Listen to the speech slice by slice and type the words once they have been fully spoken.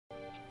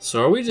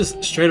So are we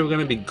just straight up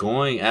gonna be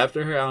going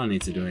after her? I don't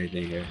need to do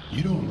anything here.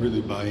 You don't really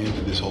buy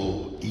into this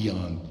whole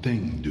Eon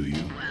thing, do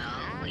you?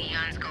 Well,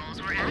 Eon's goals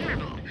were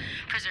admirable.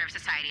 Preserve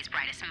society's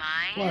brightest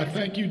mind. Why,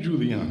 thank you,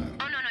 Juliana.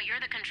 Oh, no, you're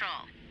the control.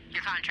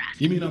 You're contrast.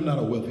 You mean I'm not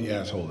a wealthy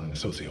asshole and a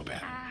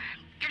sociopath?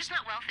 You're just not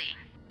wealthy.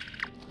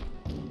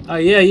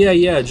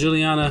 Yeah,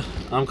 Juliana,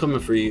 I'm coming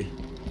for you.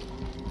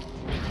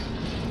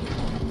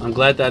 I'm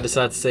glad that I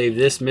decided to save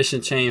this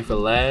mission chain for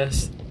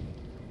last.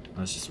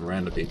 That's just some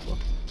random people.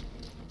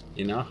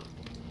 You know?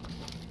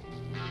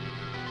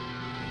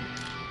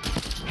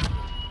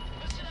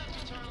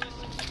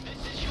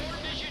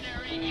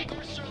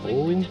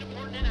 Oh, you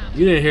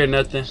didn't hear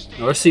nothing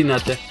or see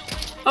nothing.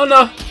 Oh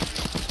no!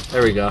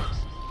 There we go.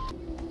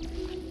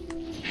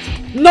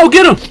 No,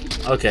 get him!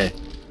 Okay.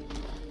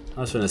 I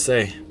was gonna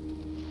say.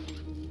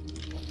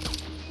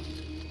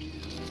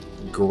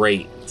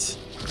 Great.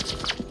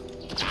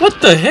 What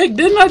the heck?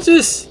 Didn't I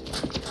just...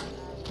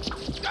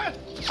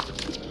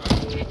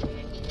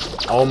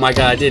 Oh my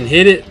god, I didn't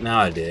hit it? No,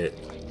 I did.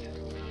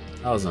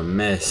 That was a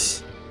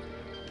mess.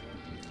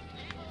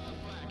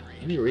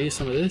 Can you read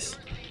some of this?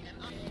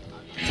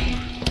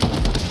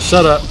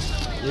 Shut up.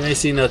 You ain't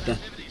see nothing.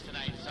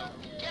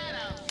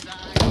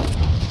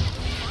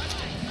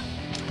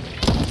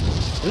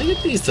 Can I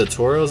get these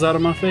tutorials out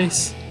of my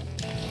face?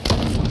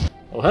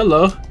 Oh,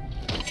 hello.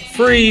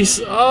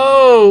 Freeze.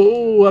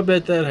 Oh, ooh, I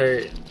bet that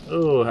hurt.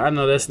 Oh, I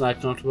know that's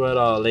not comfortable at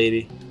all,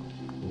 lady.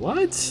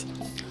 What?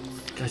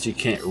 God, you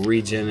can't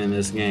regen in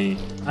this game.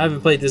 I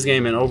haven't played this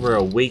game in over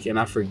a week and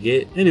I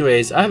forget.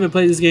 Anyways, I haven't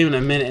played this game in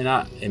a minute and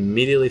I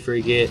immediately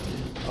forget.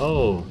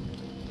 Oh,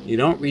 you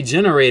don't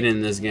regenerate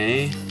in this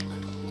game.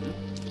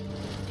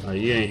 Oh,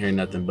 you ain't hear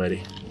nothing,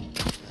 buddy.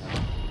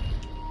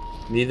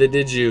 Neither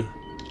did you.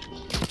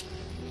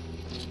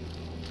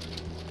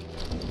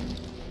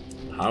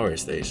 Power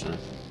station.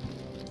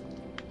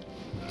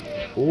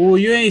 Oh,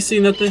 you ain't see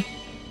nothing.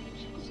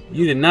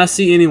 You did not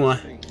see anyone.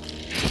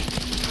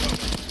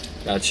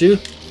 Got you.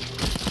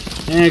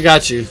 And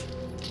got you.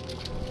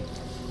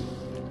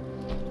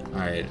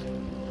 Alright.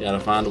 Gotta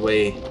find a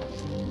way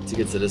to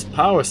get to this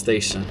power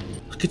station.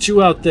 Look at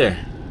you out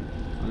there.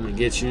 I'm gonna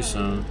get you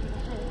some.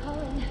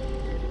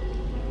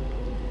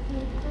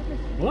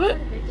 What?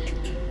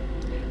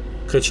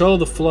 Control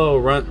the flow,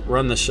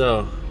 run the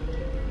show.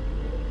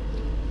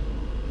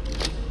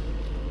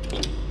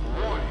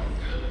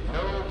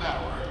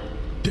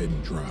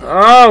 Didn't drive.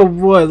 Oh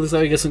boy, looks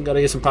like we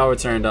gotta get some power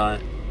turned on.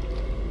 So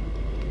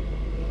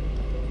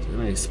you're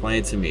gonna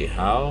explain to me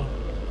how?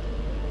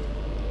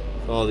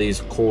 All these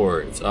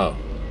cords. Oh.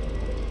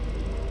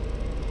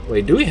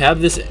 Wait, do we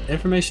have this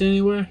information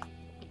anywhere?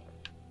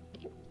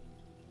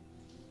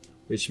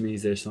 Which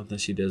means there's something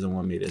she doesn't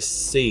want me to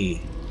see.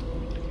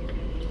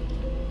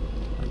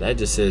 That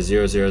just says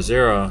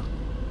 000.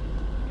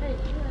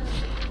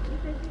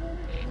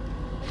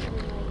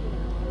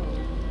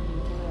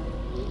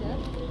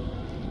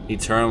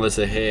 Eternal is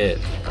ahead.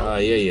 Yeah,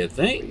 you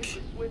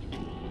think?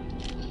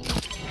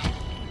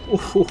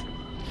 Ooh.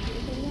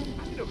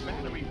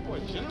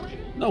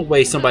 No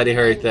way somebody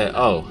heard that.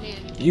 Oh,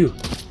 you.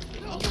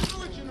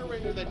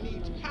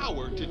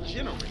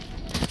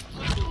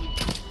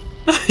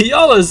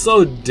 Y'all are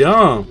so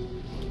dumb.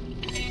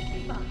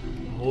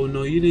 Oh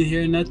no, you didn't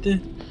hear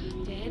nothing?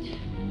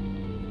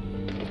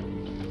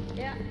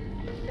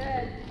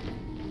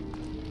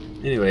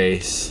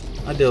 Anyways,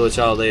 I'll deal with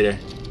y'all later.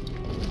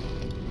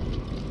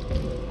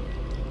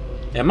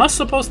 Am I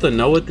supposed to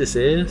know what this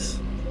is?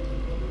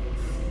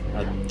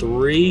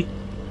 Three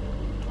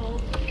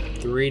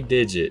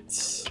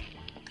digits.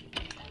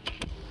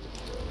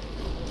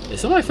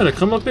 Is somebody finna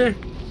come up here?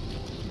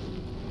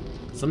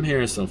 'Cause I'm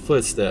hearing some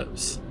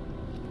footsteps.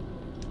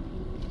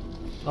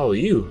 Oh,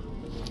 you.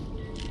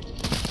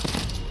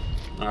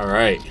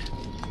 Alright.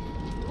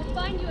 We'll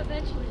find you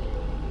eventually.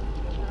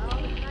 Got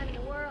all the time in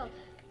the world.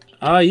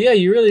 Yeah,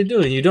 you really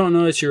do, and you don't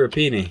know that you're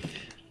repeating.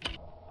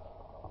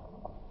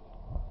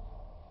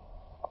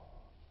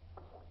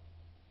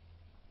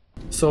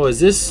 So is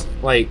this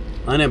like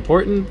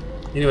unimportant?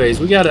 Anyways,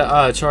 we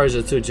gotta charge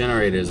the 2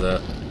 generators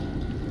up.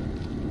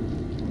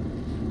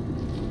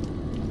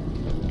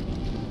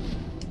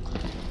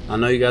 I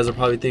know you guys are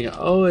probably thinking,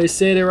 oh, it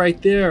said it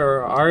right there,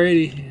 or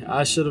already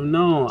I should have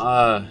known.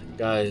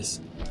 Guys,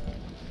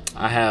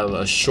 I have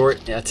a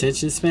short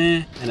attention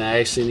span and I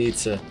actually need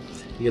to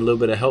get a little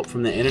bit of help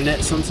from the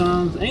internet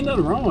sometimes. Ain't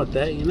nothing wrong with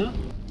that, you know.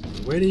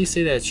 Where did you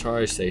say that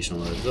charge station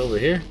was? It's over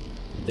here?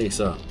 I think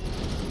so.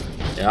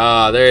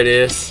 Yeah, there it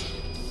is.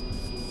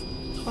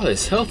 Oh,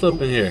 there's health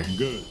up in here.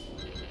 Good.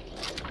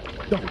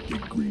 Don't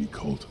get greedy,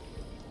 Colt.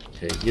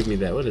 Okay, give me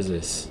that. What is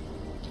this?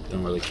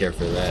 Don't really care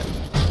for that.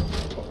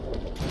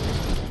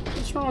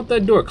 What's wrong with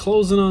that door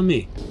closing on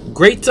me?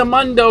 Great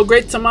Tamundo,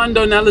 great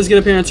Tamundo. Now let's get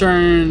up here and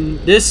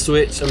turn this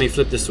switch.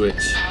 Flip the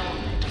switch.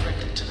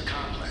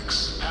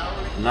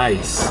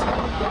 Nice.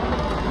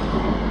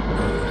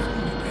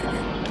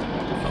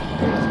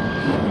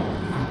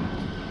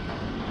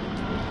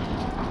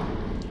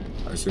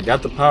 Alright, so we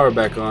got the power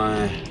back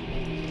on.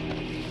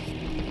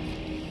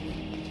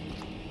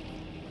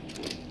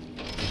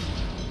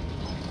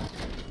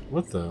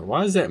 What the?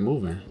 Why is that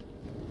moving?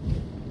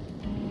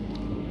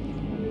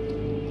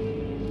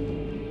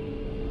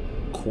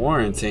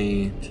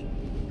 Quarantined.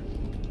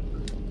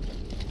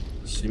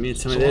 So you mean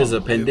to tell me there's a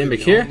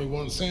pandemic here? The only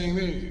one saying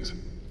these.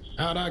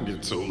 How'd I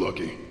get so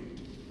lucky?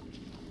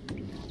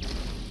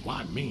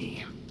 Why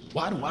me?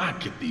 Why do I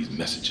get these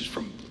messages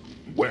from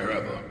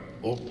wherever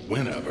or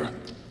whenever?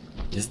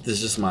 Is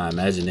this just my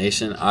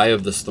imagination? Eye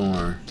of the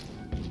storm.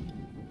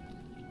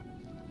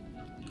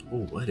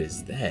 Oh, what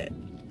is that?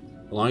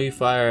 The longer you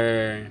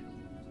fire,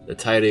 the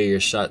tighter your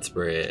shot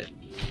spread.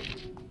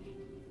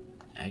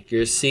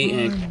 Accuracy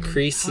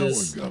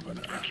increases,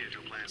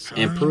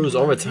 improves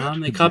over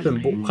time. They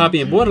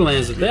copying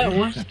Borderlands with that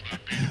one.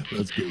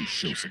 Let's go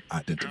show some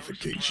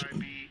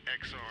identification.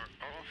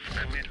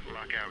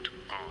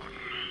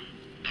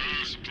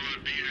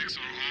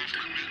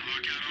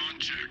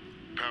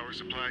 Power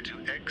supply to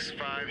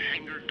X5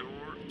 hangar door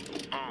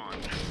on.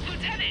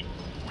 Lieutenant,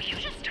 will you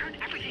just turn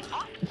everything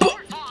off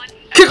or on?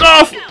 Kick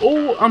off!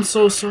 Oh, I'm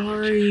so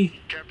sorry.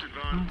 Captain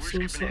Vaughn, I'm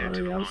so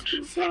sorry. I'm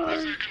so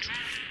sorry.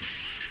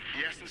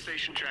 Yes, and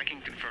station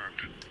tracking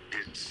confirmed.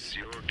 It's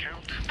your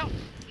count. Oh,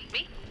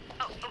 me?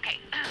 Oh, okay.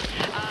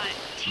 I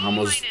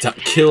almost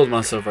killed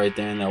myself right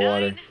there in that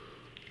water.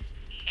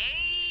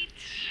 8,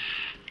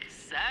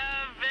 7.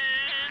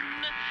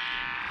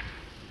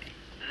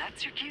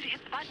 That's your cue to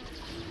hit the button.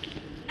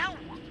 No,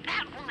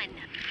 that one.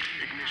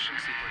 Ignition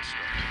sequence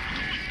start.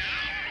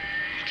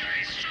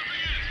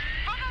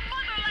 For the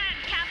motherland,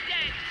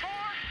 Captain. 4,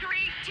 3,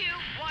 2,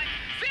 1,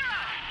 0.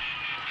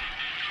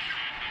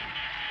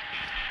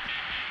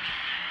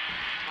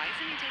 Why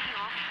isn't he taking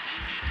off?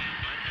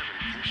 I have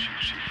an issue,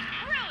 Chief.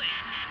 Really?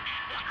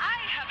 Well,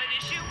 I have an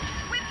issue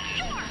with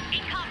your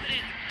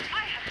incompetence.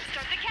 I have to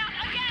start the count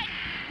again.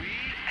 We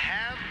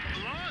have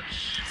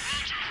lunch.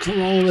 Come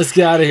on, let's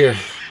get out of here.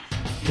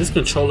 This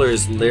controller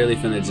is literally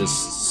finna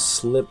just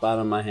slip out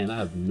of my hand. I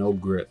have no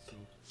grip.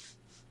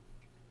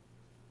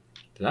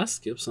 Did I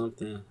skip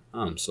something?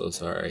 I'm so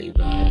sorry, you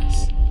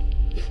guys.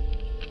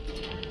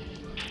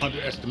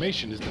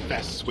 Underestimation is the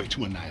fastest way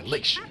to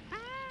annihilation.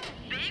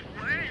 Big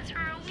words for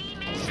a wee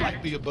man.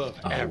 Slightly above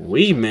average.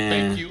 Wee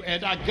man. Thank you,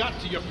 and I got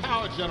to your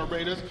power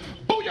generators.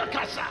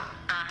 Booyakasha!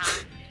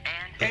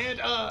 And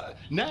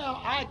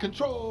now I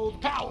control the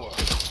power.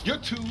 You're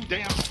too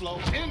damn slow.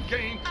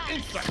 In-game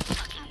insight.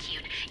 Fucking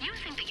cute. You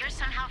think that you're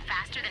somehow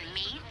faster than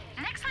me?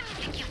 Next time you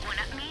think you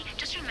one-up me,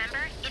 just remember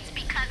it's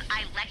because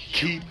I let you.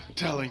 Keep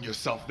telling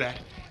yourself that,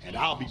 and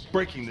I'll be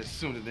breaking this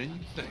sooner than you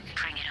think.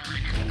 Bring it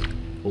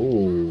on.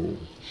 Ooh,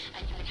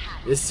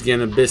 this is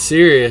getting a bit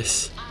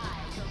serious.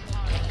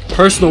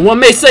 Personal, one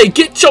may say,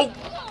 get up.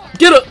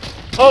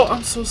 Oh,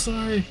 I'm so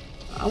sorry.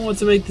 I want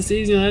to make this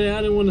easy.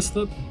 I didn't want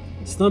to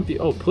stump you.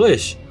 Oh,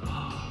 push.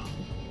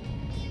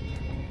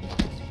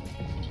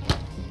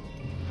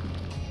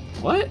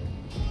 What?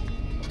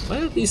 Why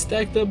are these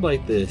stacked up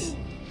like this?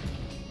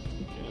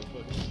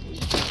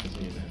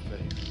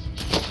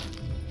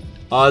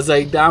 Oh, it's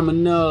like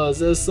dominoes.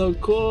 That's so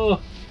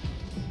cool.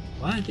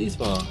 Why did these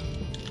fall?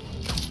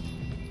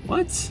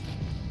 What?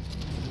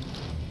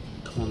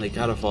 Come on, they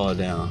gotta fall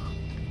down.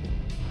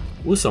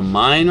 What's a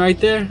mine right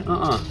there?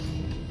 I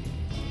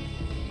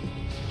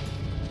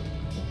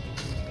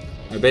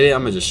bet it.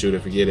 I'm gonna just shoot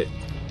it. Forget it.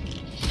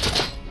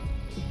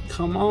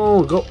 Come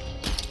on, go.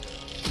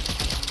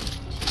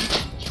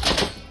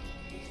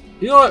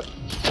 You know what?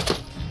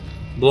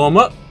 Blow him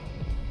up.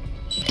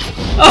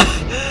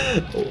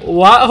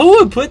 Why? Who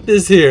would put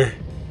this here?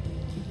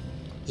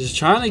 Just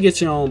trying to get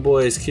your own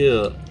boys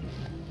killed.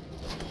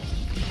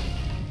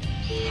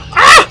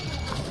 Ah!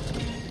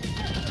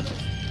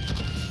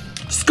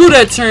 Screw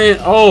that turn.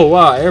 Oh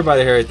wow,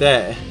 everybody heard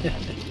that.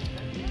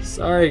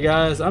 Sorry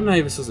guys, I'm not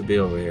even supposed to be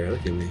over here.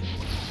 Look at me.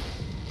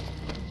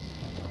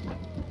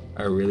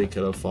 I really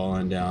could have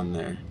fallen down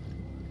there.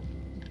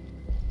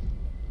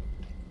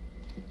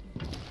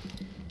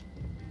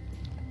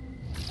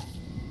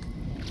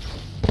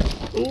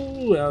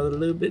 Ooh, that was a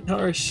little bit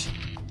harsh.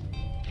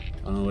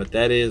 I don't know what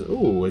that is.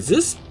 Ooh, is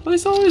this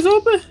place always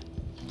open?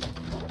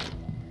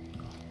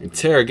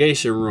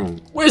 Interrogation room.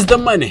 Where's the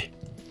money?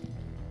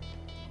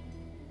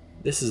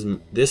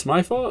 This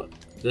my fault?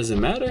 Does it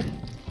matter?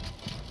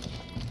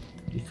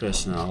 You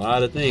question a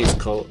lot of things,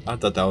 Colt. I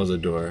thought that was a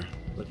door.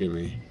 Look at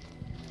me.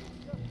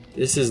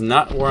 This is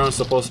not where I'm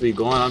supposed to be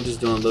going. I'm just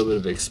doing a little bit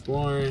of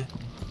exploring.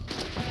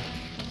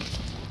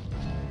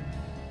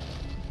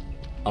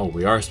 Oh,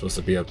 we are supposed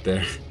to be up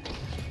there.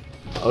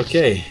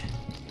 Okay.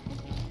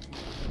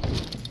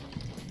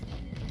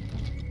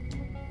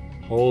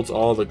 Holds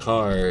all the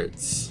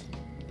cards.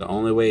 The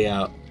only way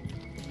out.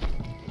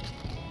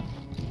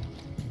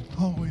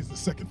 Always the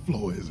second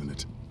floor, isn't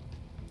it?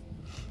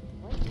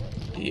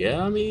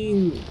 Yeah, I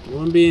mean, it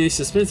wouldn't be any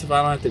suspense if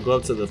I don't have to go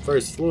up to the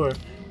first floor.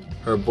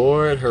 Her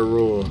board, her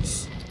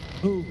rules.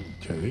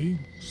 Okay,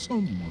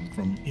 someone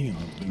from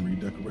Eon's been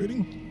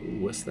redecorating. Ooh,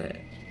 what's that?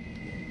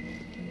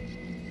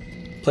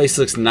 Place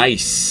looks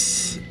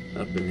nice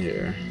up in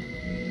here.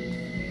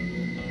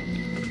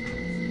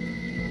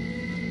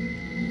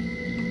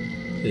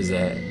 What is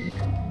that?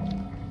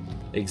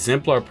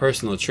 Exemplar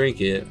personal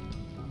trinket.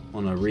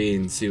 Wanna read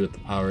and see what the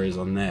power is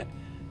on that.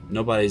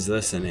 Nobody's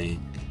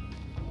listening.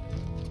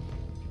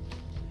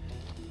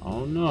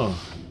 Oh no.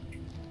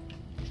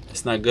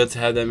 It's not good to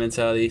have that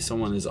mentality.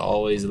 Someone is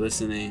always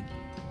listening.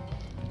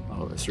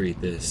 Oh, let's read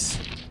this.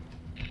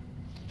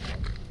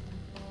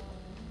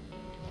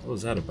 What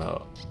was that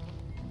about?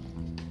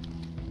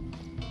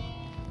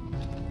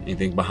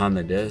 Anything behind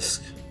the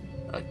desk?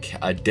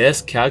 A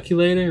desk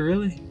calculator?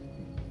 Really?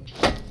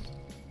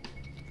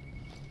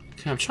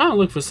 Okay, I'm trying to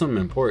look for something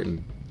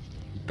important.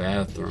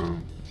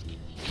 Bathroom.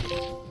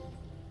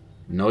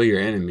 Know your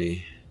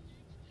enemy.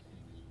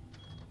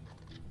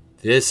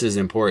 This is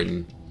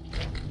important.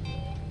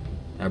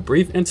 A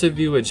brief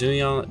interview with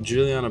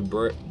Juliana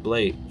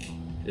Blake,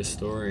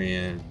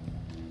 historian.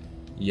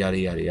 Yada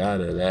yada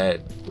yada.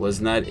 That was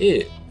not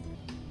it.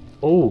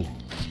 Oh.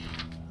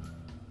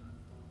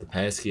 The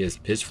passkey is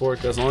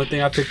pitchfork. That's the only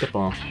thing I picked up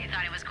on. You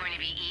thought it was going to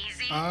be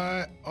easy?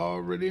 I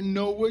already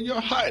know where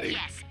you're hiding.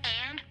 Yes,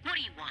 and what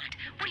do you want?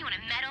 What do you want, a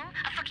medal?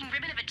 A fucking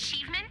ribbon of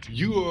achievement?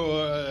 You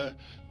are,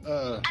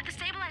 At the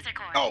stabilizer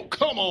core. Oh,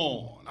 come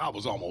on. I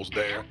was almost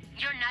there.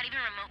 You're not even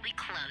remotely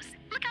close.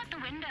 Look out the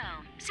window.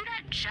 See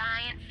that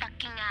giant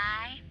fucking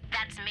eye?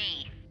 That's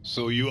me.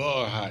 So you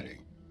are hiding.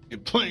 In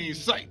plain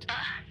sight.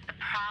 The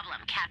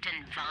problem,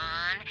 Captain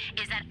Vaughn,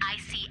 is that I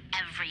see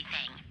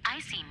everything. I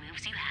see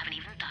moves you haven't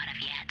even thought of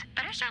yet.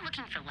 Better start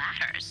looking for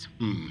ladders.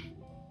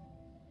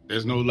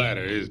 There's no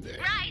ladder, is there?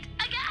 Right,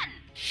 again!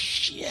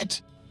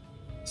 Shit.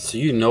 So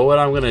you know what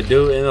I'm gonna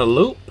do in a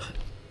loop?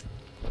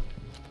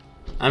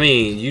 I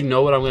mean, you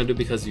know what I'm gonna do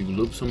because you've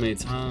looped so many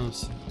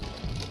times.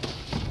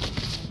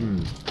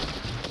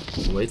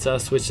 Wait till I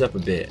switch up a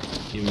bit,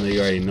 even though you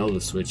already know the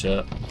switch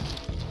up.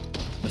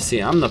 But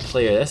see, I'm the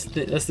player.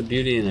 That's the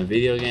beauty in a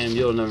video game.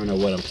 You'll never know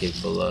what I'm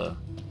capable of.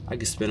 I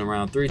can spin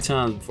around 3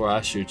 times before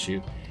I shoot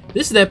you.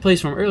 This is that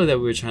place from earlier that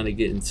we were trying to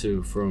get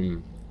into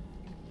from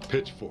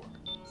Pitchfork.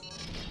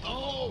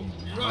 Oh,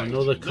 right. I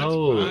know the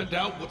code. Let's find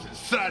out what's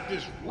inside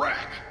this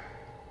rack.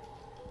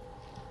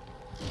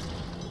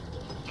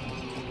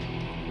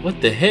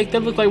 What the heck?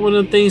 That looked like one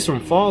of the things from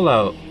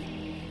Fallout.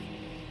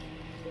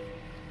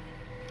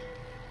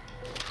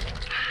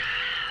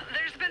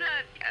 There's been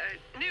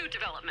a new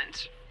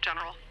development,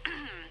 General.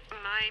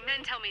 My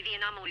men tell me the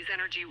anomaly's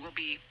energy will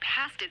be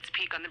past its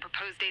peak on the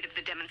proposed date of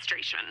the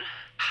demonstration.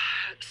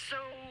 So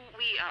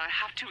we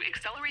have to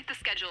accelerate the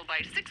schedule by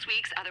 6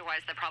 weeks,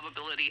 otherwise the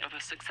probability of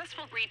a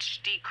successful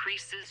breach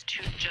decreases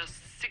to just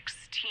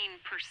 16%.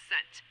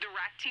 The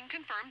RAC team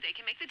confirmed they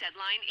can make the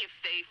deadline if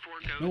they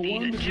forego No the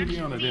wonder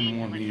Juliana didn't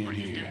want me in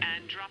here.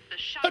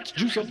 Let's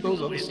juice up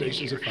those other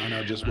stations and find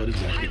out just what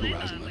exactly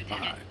Horizon left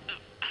behind.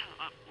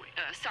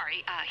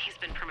 Sorry, he's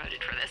been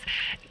promoted for this.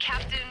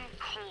 Captain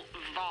Colt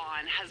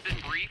Vaughn has been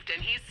briefed,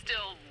 and he's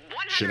still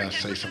 110% Should I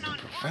say something on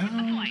profound?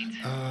 the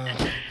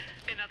flight.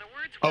 In other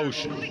words,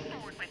 Ocean. moving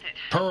forward with it.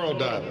 Pearl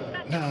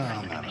diver.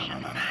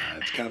 No.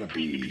 It's gotta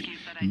be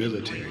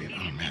military and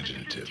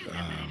unimaginative.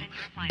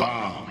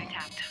 Bomb.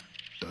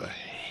 The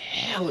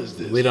hell is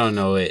this? We don't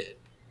know it.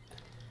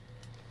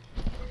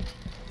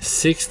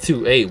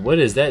 628. What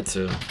is that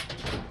to?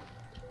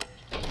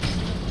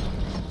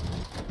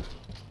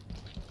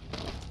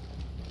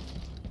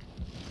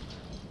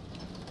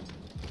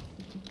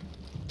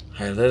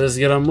 Alright, let us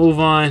get a move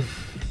on.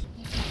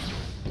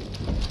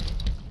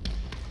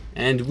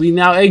 And we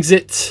now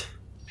exit.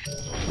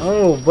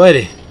 Oh,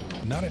 buddy.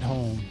 Not at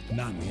home,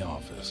 not in the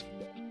office.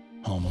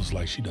 Almost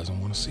like she doesn't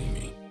want to see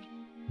me.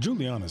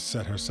 Juliana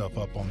set herself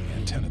up on the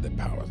antenna that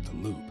powers the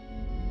loop.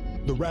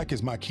 The rack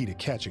is my key to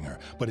catching her,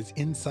 but it's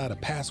inside a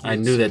password. I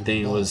knew that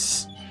thing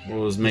was what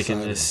was making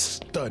Inside this.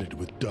 Studded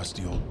with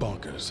dusty old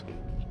bunkers.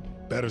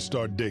 Better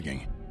start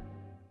digging.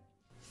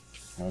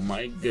 Oh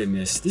my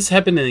goodness. This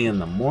happening in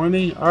the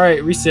morning?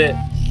 Alright, reset.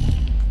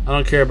 I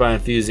don't care about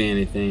infusing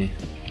anything.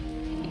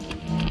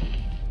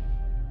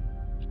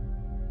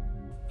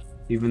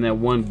 Even that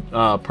one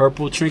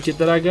purple trinket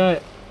that I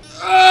got.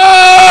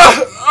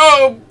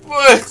 Oh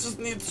boy, just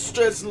need to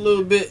stretch a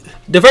little bit.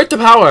 Divert the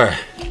power.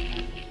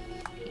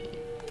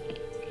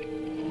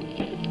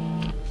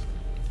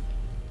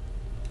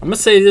 I'm gonna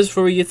say this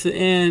before we get to the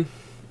end.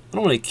 I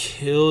don't want to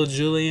kill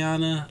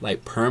Juliana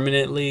like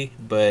permanently,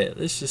 but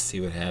let's just see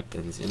what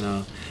happens, you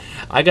know.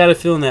 I got a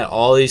feeling that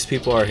all these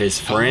people are his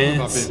friends.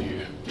 How long have I been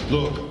here?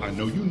 Look, I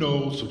know you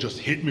know, so just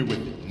hit me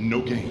with it.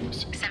 No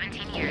games.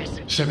 17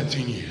 years.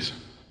 17 years.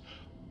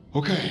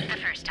 Okay.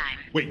 The first time.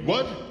 Wait,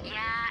 what?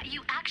 Yeah,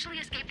 you actually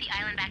escaped the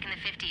island back in the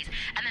 50s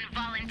and then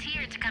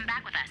volunteered to come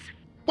back with us.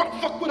 What the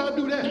fuck would I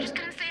do You that? just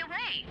couldn't stay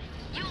away.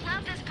 You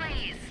love this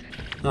place.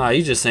 Nah,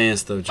 you just saying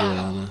stuff,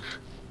 Juliana.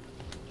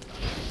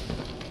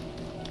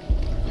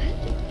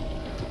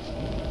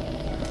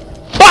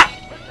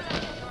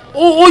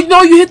 Oh,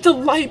 no, you hit the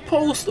light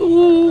post.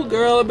 Ooh,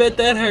 girl, I bet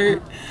that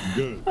hurt.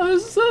 Good. I'm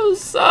so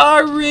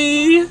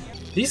sorry.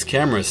 These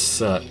cameras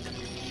suck.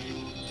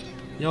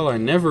 Y'all are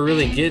never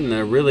really getting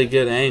a really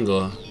good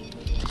angle.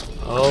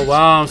 Oh,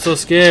 wow, I'm so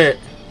scared.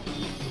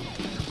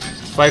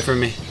 Fight for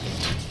me.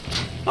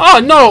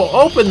 Oh, no,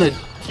 open the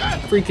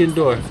freaking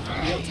door.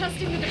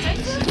 testing the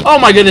defenses? Oh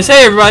my goodness.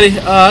 Hey everybody.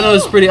 I know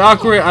it's pretty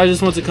awkward. I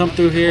just want to come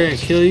through here and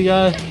kill you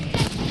guys.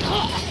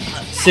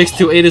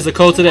 628 is a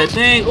code to that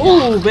thing.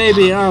 Ooh,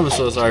 baby. I'm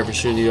so sorry for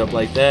shooting you up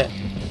like that.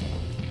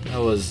 That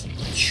was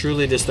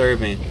truly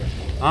disturbing.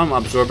 I'm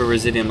absorbing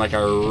Residium like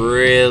I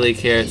really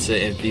care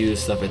to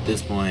infuse stuff at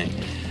this point.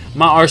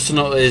 My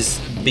arsenal is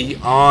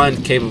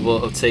beyond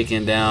capable of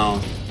taking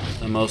down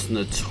the most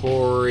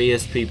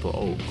notorious people.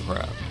 Oh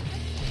crap.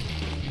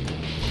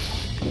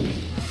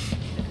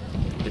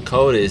 The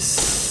code is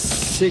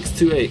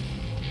 628.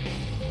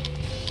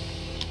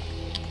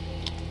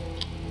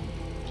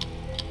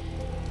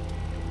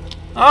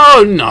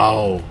 Oh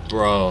no,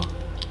 bro.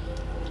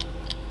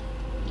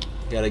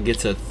 Gotta get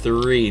to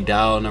 3.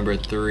 Dial number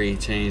 3.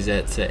 Change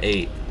that to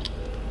 8.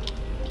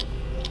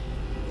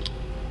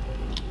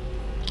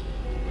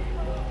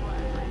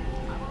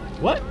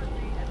 What?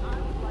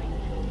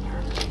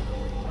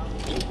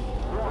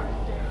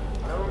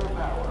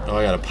 Oh,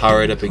 I gotta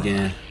power it up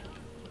again.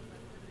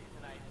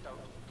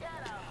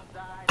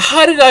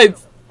 How did I...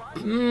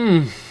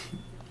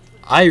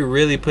 I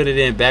really put it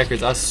in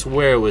backwards. I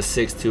swear it was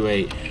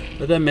 628.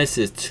 But that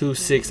misses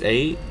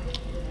 268.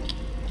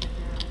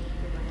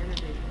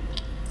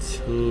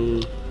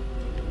 2.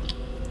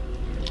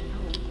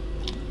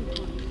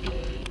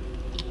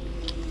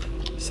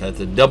 Just had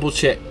to double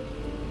check.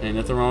 Ain't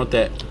nothing wrong with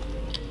that.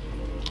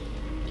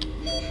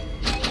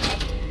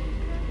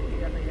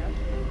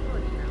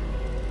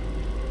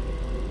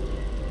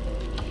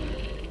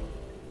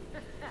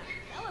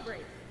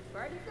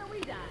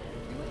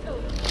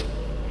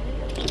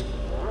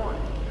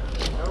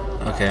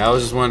 Okay, I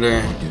was just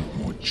wondering.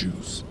 More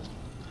juice.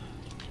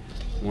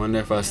 Wonder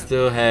if I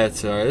still had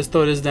to. Alright, let's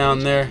throw this down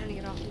there.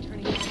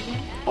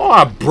 Oh,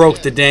 I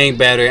broke the dang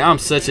battery. I'm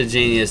such a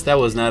genius. That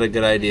was not a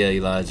good idea,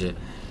 Elijah.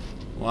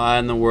 Why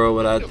in the world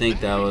would I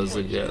think that was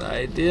a good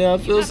idea? I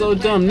feel so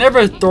dumb.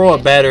 Never throw a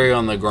battery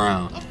on the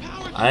ground.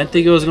 I didn't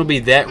think it was going to be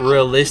that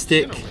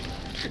realistic.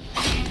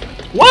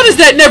 Why does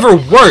that never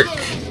work?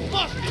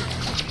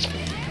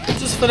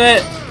 Just for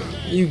that,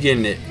 you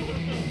getting it.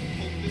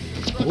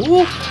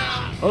 Ooh.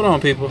 Hold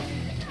on, people.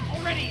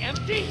 Already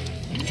empty?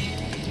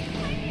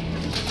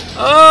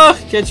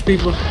 Catch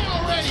people.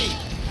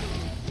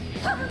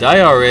 Die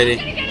already.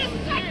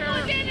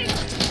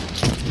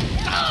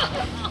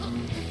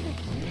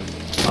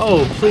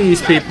 Oh,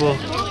 please, people.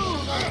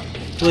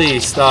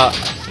 Please stop.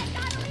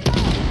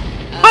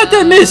 How'd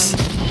that miss?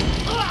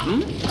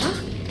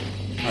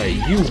 Alright,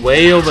 you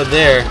way over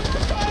there.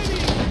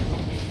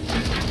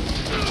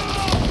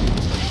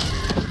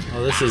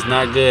 Oh, this is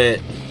not good.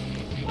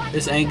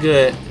 This ain't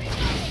good.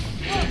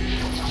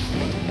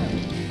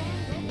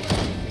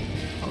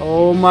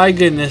 Oh my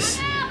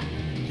goodness.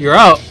 You're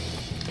out.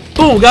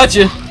 Boom,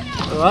 gotcha.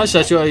 Oh, I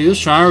shot you while you was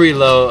trying to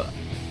reload.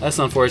 That's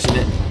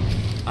unfortunate.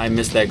 I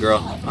missed that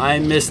girl. I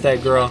missed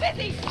that girl.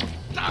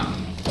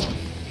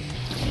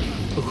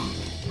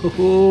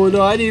 Oh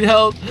no, I need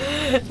help.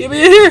 Get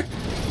me in here.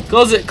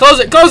 Close it, close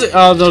it, close it.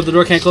 Oh no, the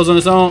door can't close on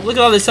its own. Look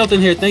at all this health in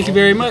here. Thank you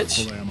very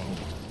much.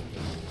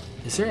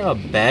 Is there a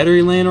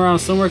battery laying around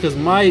somewhere? Because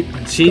my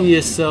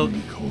genius self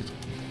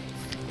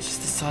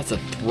just decides to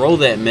throw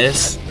that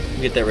miss.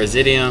 Get that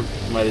Residium.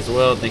 Might as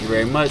well. Thank you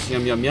very much.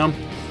 Yum, yum, yum.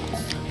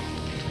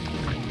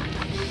 I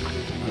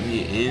don't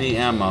need any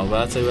ammo,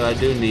 but I'll tell you what I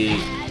do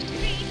need.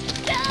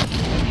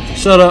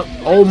 Shut up.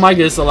 Oh my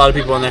goodness, a lot of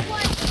people in there.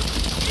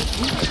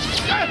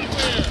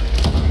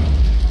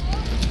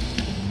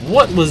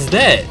 What was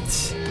that?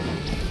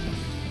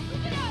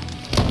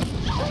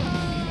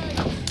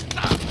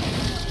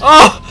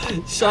 Oh!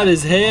 Shot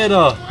his head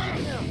off.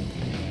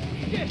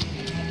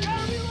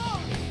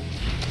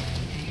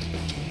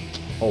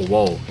 Oh,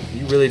 whoa.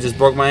 You really just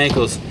broke my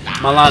ankles.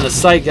 My line of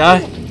sight,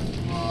 guy.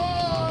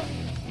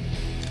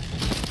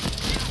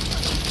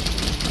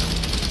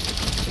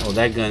 Oh,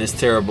 that gun is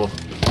terrible.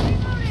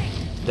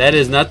 That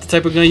is not the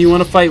type of gun you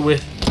want to fight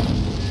with.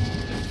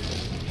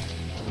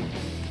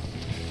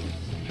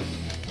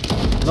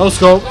 No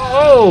scope.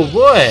 Oh,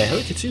 boy.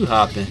 Look at you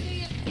hopping.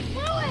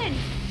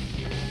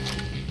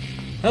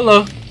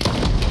 Hello.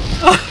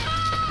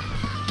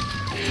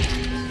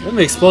 Them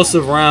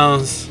explosive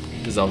rounds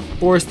is a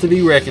force to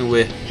be reckoned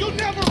with.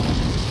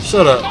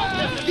 Shut up.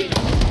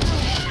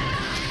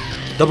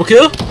 Double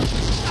kill?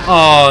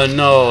 Oh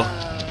no.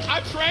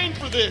 I trained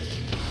for this.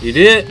 You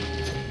did?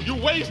 You're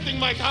wasting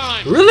my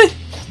time. Really?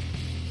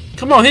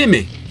 Come on, hit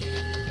me.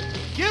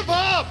 Give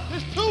up.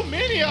 There's too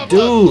many of us.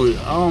 Dude,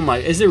 oh my.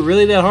 Is it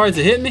really that hard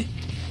to hit me?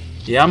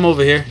 Yeah, I'm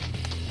over here.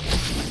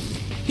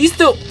 He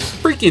still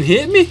freaking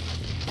hit me?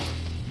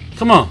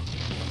 Come on.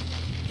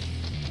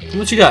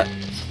 What you got?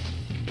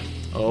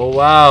 Oh,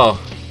 wow.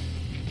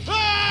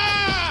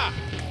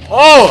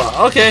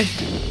 Oh, okay.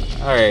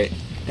 Alright.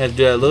 Had to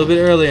do that a little bit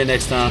earlier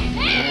next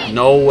time.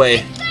 No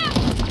way.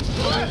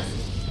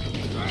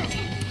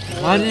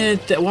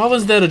 Why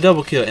was that a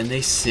double kill? And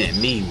they sent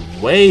me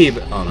way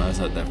back. Oh, no, that's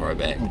not that far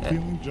back. I'm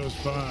feeling just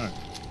fine.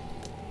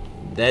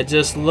 That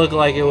just looked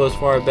like it was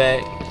far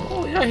back.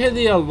 Oh, y'all hear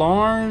the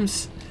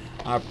alarms?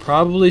 I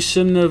probably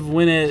shouldn't have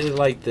went at it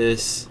like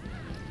this.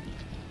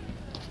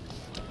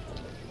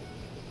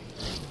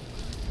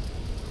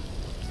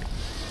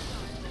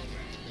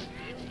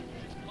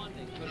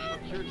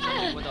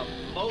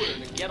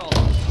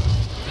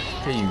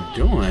 are you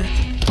doing?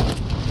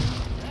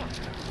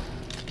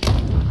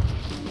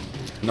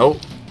 Nope.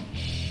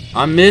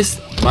 I missed.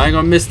 I ain't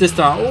gonna miss this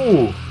time.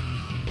 Ooh.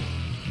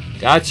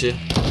 Gotcha.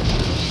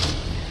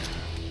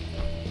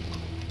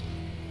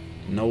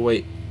 No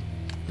way.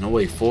 No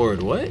way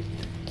forward. What?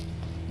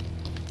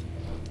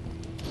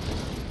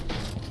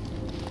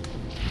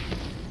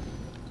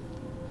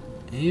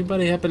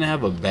 Anybody happen to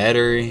have a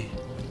battery?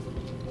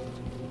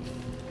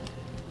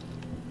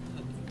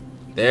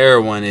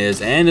 There one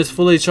is. And it's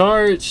fully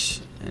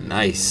charged.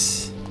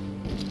 Nice.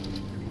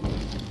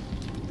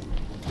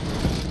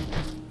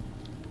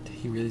 Did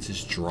he really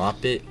just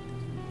drop it?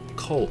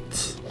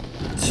 Colt.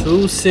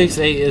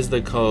 268 is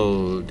the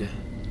code.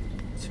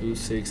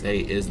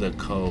 268 is the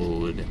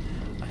code.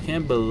 I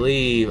can't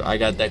believe I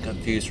got that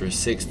confused for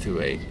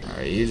 628.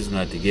 Alright, you just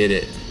gonna have to get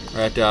it.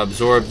 Right after I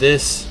absorb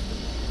this.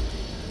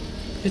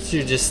 It's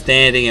you just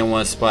standing in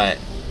one spot.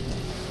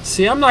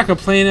 See, I'm not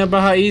complaining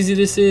about how easy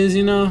this is,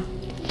 you know.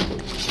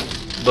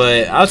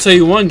 But I'll tell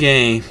you one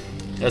game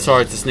that's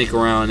hard to sneak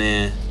around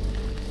in.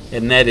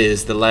 And that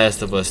is The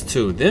Last of Us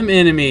 2. Them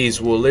enemies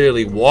will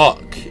literally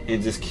walk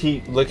and just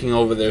keep looking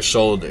over their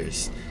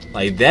shoulders.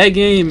 Like, that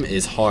game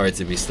is hard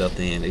to be stealthed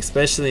in.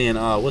 Especially in,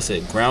 what's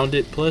it,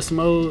 Grounded Plus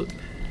mode?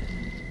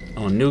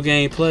 On New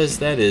Game Plus,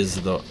 that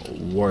is the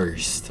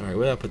worst. Alright,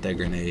 where did I put that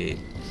grenade?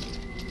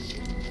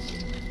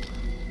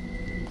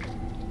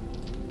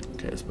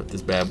 Okay, let's put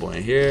this bad boy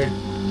in here.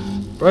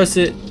 Press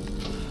it.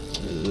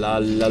 La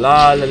la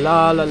la la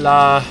la la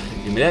la.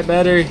 Give me that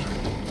battery.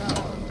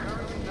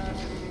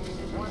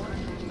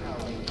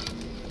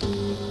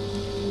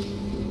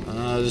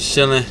 Just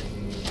chilling.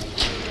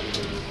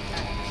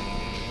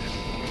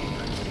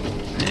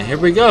 And here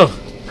we go.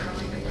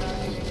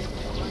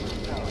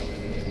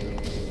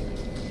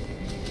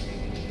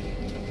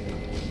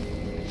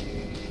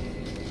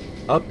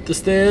 Up the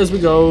stairs we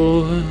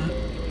go.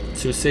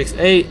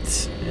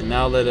 268. And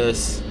now let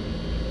us.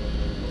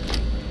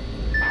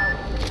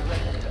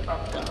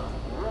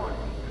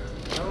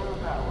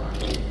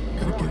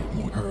 Gotta get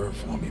more herb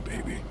for me,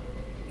 baby.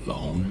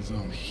 Long as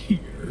I'm here.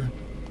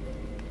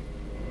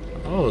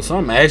 Oh, so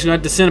I'm actually going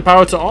to have to send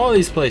power to all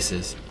these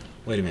places.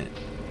 Wait a minute.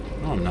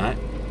 No, I'm not.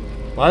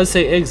 Why does it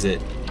say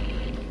exit?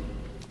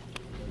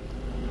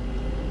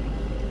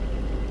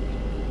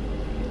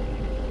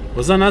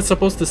 Was I not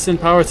supposed to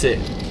send power to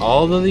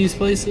all of these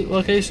places,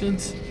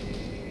 locations?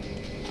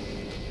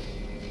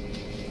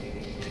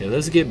 Okay,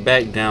 let's get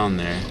back down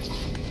there.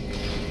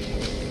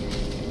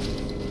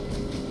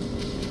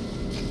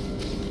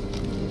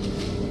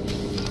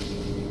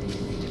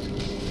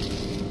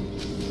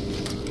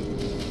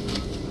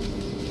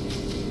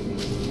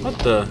 What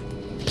the?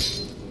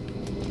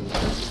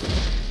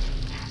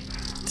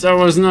 That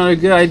was not a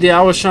good idea.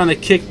 I was trying to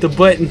kick the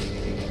button.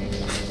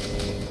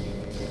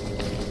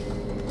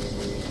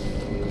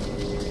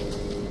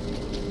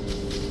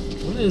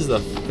 What is the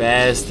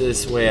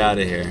fastest way out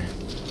of here?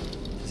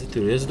 Is it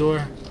through this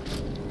door?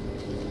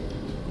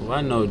 Well,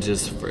 I know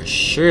just for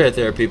sure that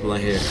there are people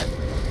in here.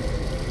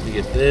 Let me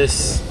get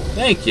this.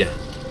 Thank you.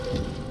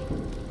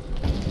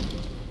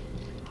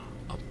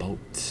 A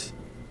boat.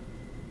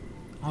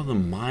 All the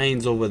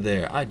mines over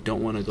there. I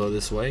don't want to go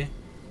this way.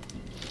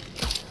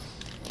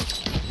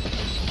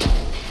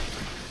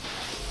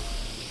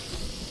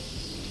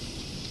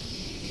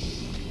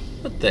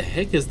 What the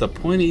heck is the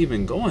point of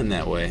even going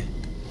that way?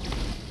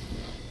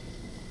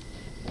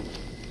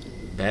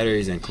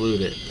 Batteries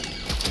included.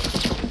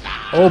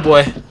 Oh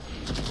boy.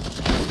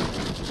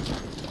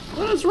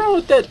 What is wrong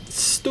with that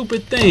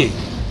stupid thing?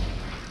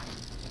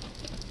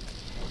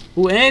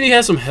 Ooh, and he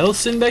has some health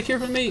sitting back here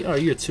for me? Oh,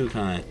 you're too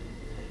kind.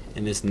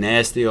 In this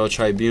nasty old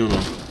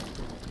tribunal.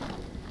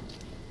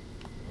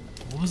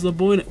 What's the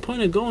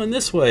point of going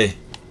this way?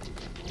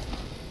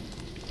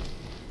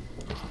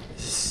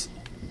 This is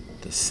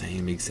the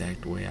same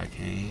exact way I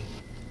came.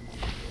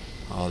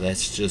 Oh,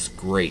 that's just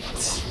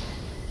great.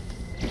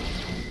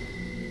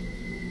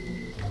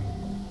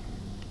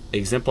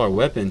 Exemplar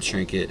weapon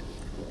trinket.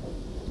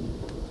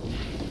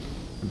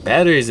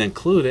 Batteries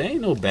included.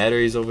 Ain't no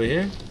batteries over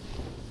here.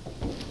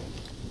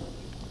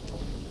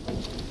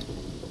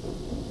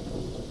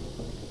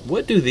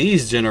 What do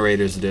these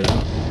generators do?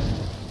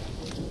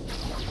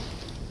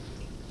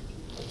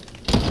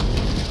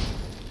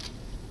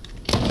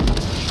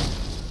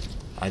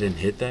 I didn't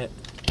hit that.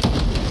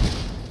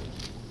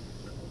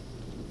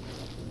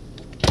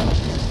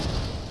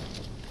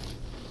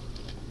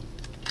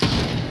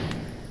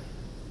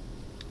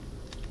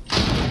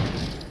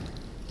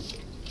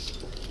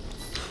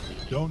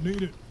 Don't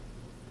need it.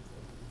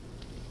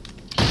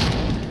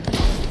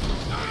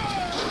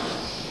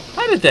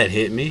 How did that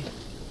hit me?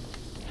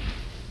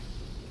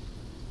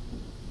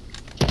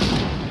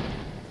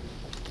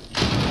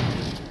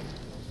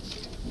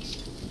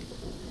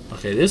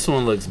 Okay, this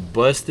one looks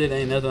busted.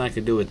 Ain't nothing I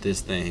can do with this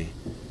thing.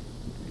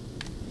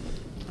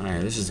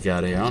 Alright, let's just get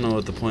out of here. I don't know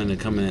what the point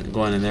of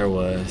going in there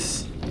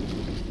was.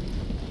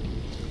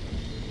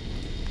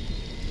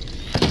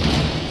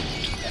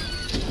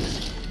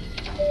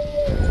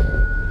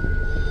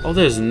 Oh,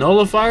 there's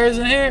nullifiers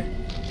in here?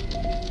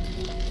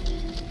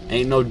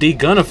 Ain't no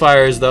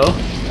de-gunnifiers though.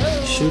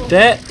 Shoot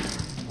that.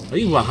 Are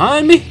you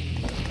behind me?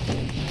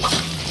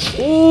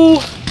 Ooh.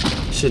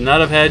 Should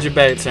not have had your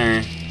back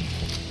turned.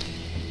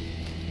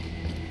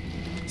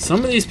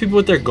 Some of these people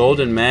with their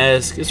golden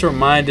mask, it's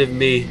reminded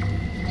me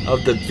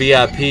of the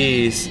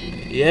VIPs.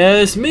 Yeah,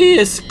 it's me,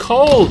 it's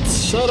Colt.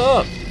 Shut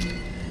up.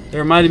 They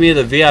reminded me of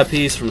the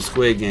VIPs from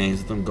Squid Games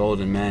with them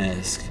golden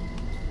masks.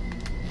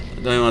 I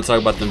don't even want to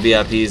talk about them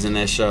VIPs in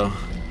that show.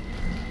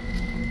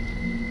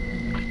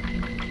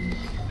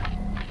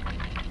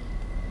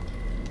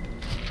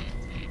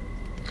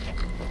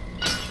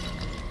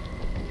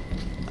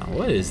 Now,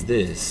 what is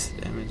this?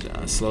 Damage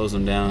slows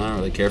them down. I don't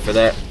really care for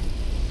that.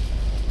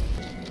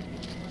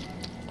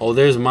 Oh,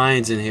 there's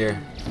mines in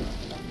here.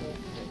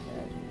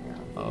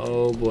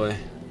 Oh boy.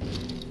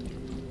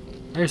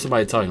 I hear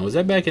somebody talking. Was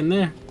that back in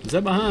there? Is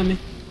that behind me?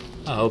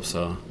 I hope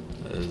so.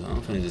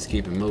 I'm finna just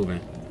keep it moving.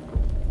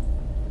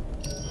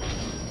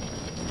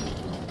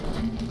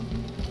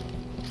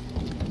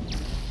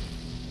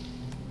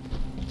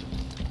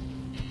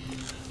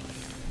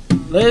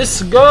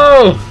 Let's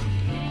go!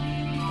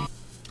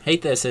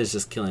 Hate that it says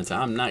just killing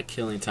time. I'm not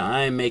killing time.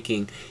 I am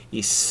making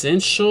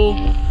essential.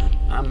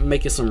 I'm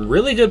making some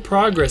really good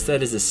progress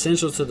that is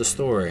essential to the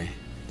story.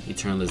 He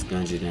turned this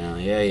Gunji down.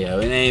 Yeah,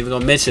 we ain't even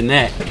gonna mention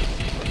that.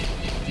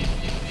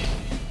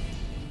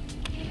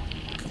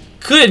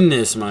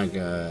 Goodness, my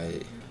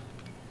God.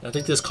 I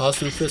think this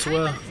costume fits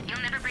well.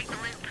 You'll never break the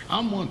loop.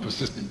 I'm one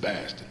persistent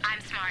bastard, I'm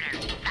smarter,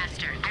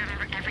 faster. I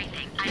remember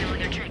everything. I know all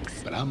your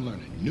tricks. but I'm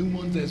learning new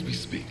ones as we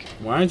speak.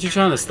 Why aren't you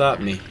trying to stop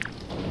me?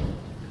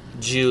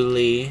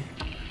 Julie.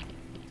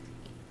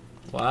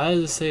 Why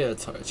does it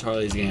say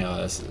Charlie's game? Oh,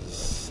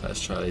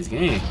 that's Charlie's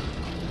game.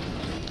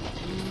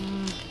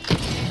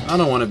 I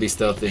don't want to be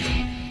stealthy.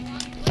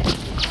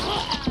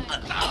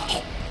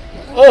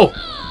 Oh!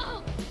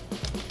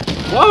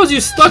 Why was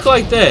you stuck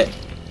like that?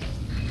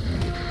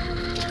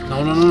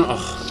 No.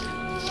 Oh.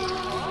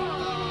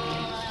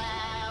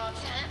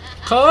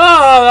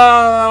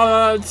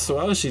 So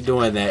why was she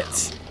doing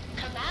that?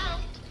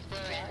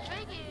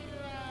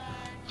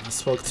 I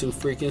spoke too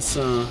freaking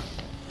soon.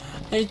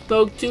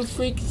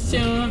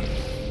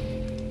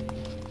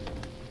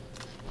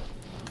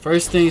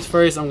 First things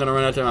first, I'm gonna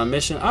run out to my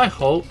mission. I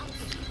hope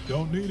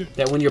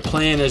that when you're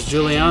playing as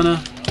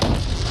Juliana,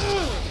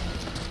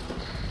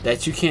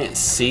 that you can't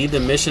see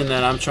the mission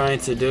that I'm trying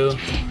to do.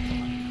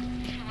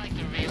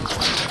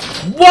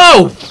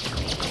 Whoa!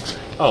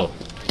 Oh,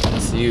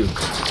 that's you.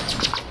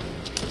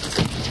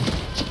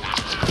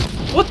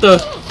 What the?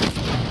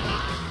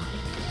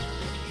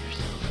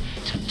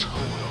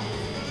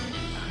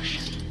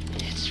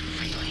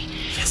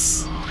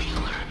 Yes.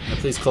 Now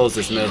please close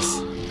this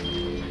mess.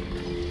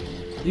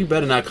 You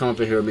better not come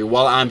up in here with me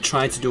while I'm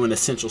trying to do an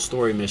essential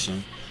story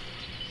mission.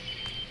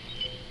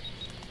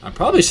 I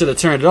probably should have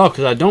turned it off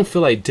because I don't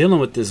feel like dealing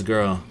with this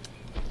girl.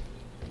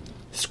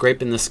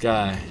 Scraping the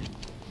sky.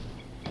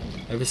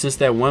 Ever since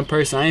that one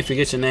person, I ain't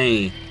forget your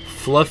name.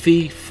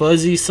 Fluffy,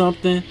 Fuzzy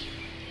something.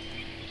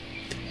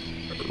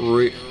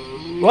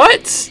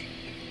 What?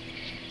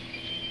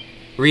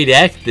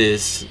 Redact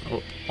this.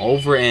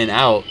 Over and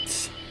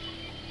out.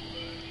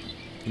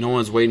 No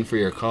one's waiting for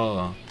your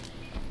call.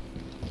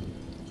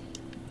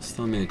 Just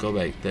tell me to go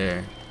back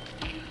there.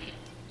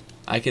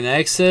 I can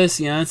access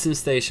Janssen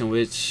Station,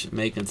 which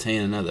may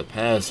contain another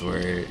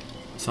password.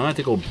 So I have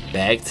to go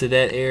back to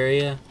that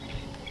area.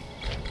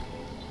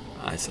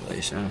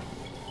 Isolation.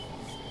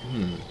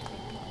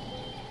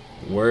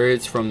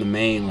 Words from the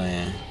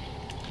mainland.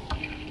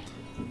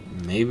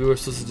 Maybe we're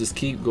supposed to just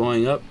keep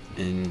going up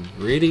and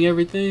reading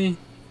everything.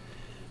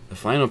 The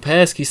final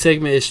passkey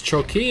segment is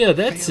Trochea.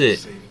 That's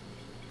it.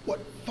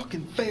 What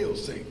fucking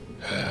failsafe?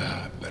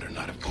 I better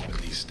not have opened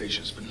these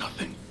stations for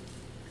nothing.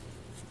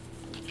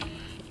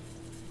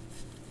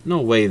 No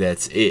way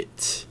that's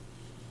it.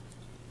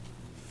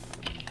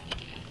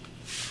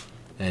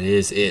 That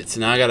is it. So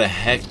now I gotta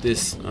hack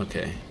this.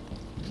 Okay.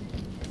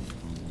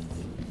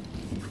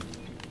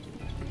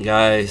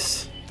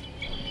 Guys,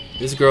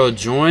 this girl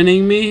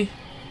joining me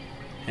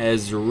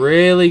has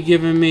really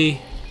given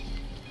me...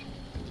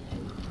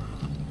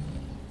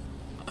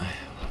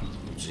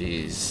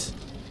 Jeez.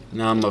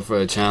 Now I'm up for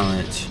a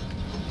challenge.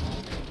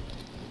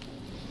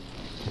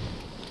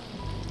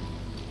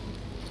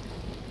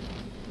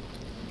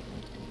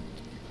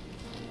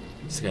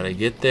 Just gotta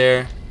get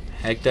there,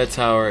 hack that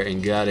tower,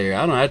 and get out of here.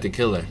 I don't have to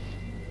kill her.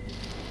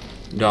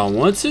 Do I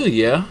want to?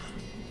 Yeah.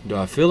 Do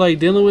I feel like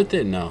dealing with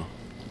it? No.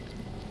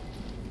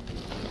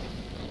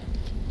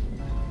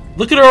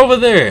 Look at her over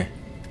there.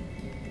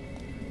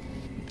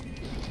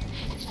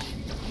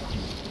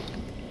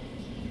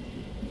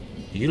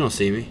 You don't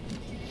see me.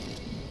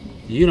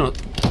 You don't...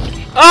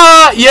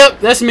 Ah! Yep,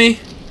 that's me.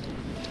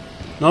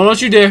 No,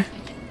 don't you dare.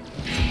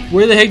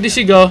 Where the heck did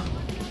she go?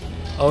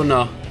 Oh,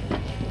 no.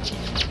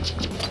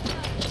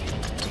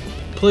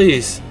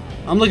 Please.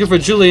 I'm looking for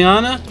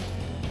Juliana.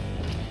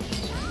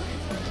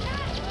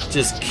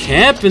 Just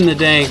camping the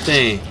dang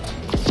thing.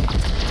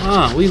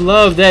 We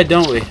love that,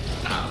 don't we?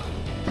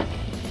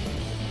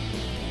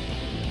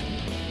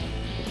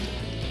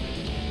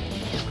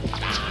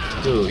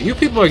 Dude, you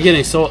people are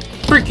getting so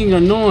freaking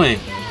annoying.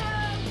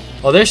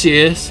 Oh, there she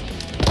is.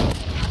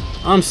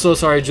 I'm so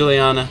sorry,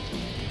 Juliana.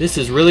 This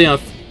is really Oh,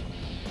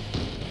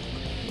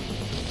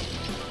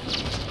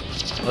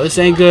 this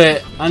ain't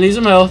good. I need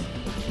some health.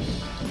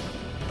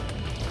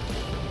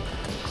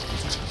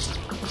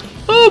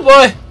 Oh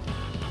boy.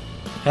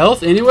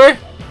 Health anywhere?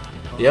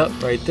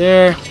 Yep, right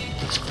there.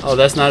 Oh,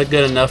 that's not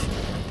good enough.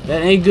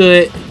 That ain't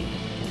good.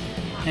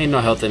 Ain't no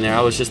health in there.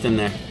 I was just in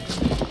there.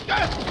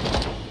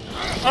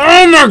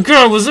 Oh my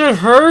god, was it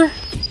her?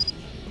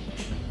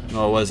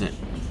 No, it wasn't.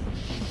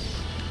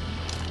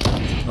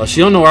 Oh,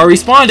 she don't know where I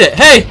respawned at.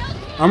 Hey!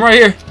 I'm right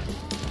here.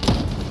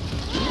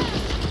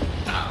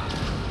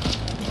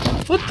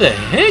 What the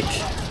heck?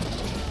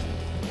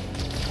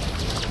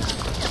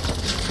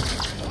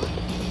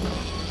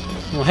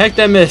 Oh, heck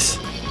that miss.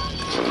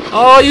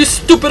 Oh, you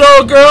stupid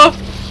old girl.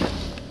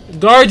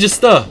 Guard your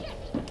stuff.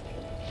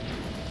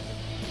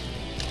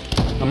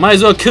 I might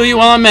as well kill you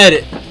while I'm at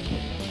it.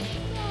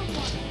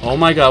 Oh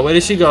my god, where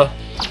did she go?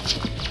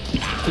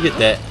 Look at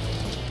that.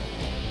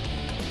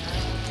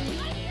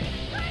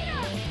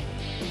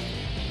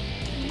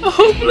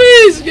 Oh,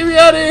 please, get me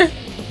out of here.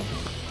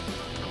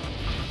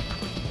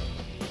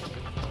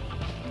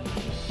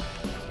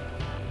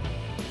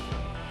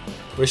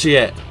 Where's she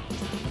at?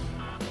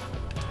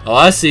 Oh,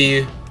 I see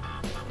you.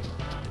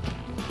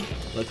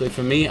 Luckily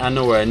for me, I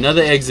know where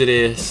another exit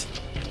is.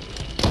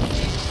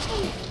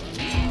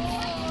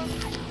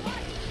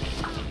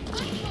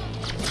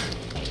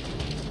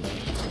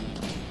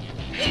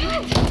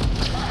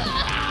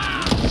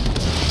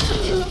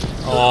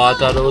 Oh, I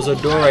thought there was a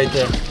door right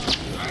there.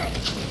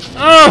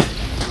 Ah!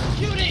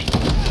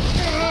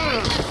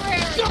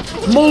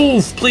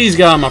 Move! Please,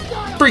 get out of my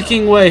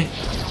freaking way.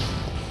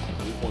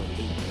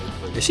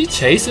 Is she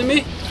chasing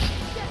me?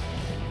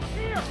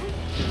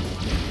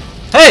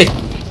 Hey!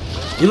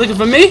 You looking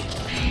for me?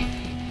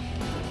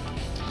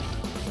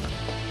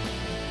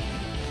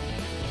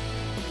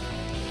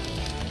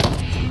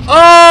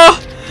 Oh!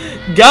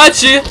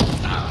 Got you!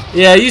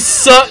 Yeah, you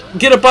suck.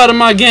 Get up out of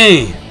my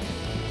game.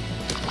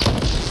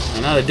 I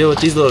know how to deal with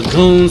these little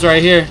goons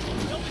right here.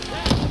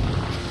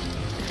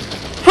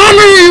 How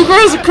many of you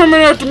guys are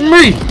coming after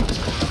me?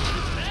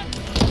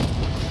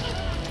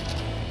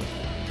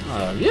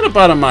 Get up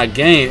out of my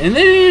game. And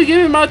they didn't even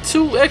give me my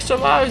 2 extra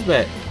lives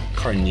back.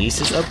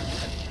 Carnices up.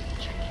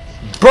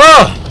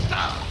 Bruh!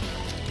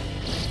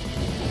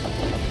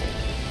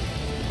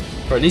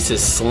 Carnices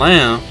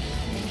slam.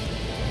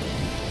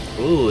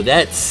 Ooh,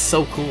 that's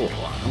so cool.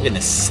 I'm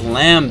gonna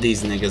slam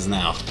these niggas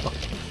now.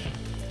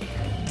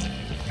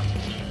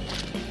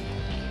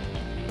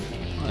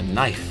 A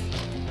knife.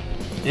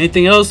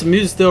 Anything else? The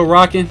music's still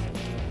rocking.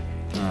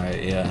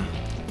 Alright, yeah.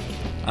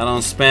 I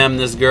don't spam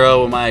this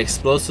girl with my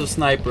explosive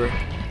sniper.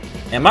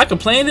 Am I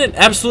complaining?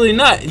 Absolutely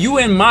not. You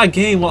in my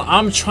game while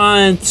I'm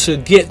trying to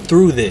get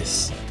through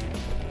this.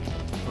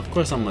 Of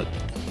course I'm gonna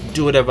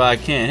do whatever I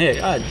can.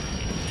 Hey, I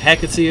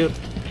hack into your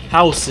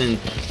house and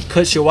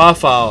cut your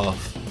Wi-Fi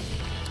off.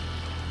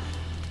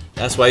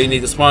 That's why you need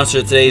to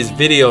sponsor today's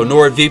video,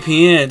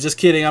 NordVPN. Just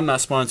kidding, I'm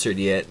not sponsored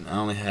yet. I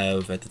only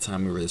have, at the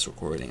time of this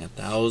recording,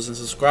 1,000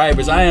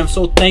 subscribers. I am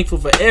so thankful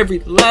for every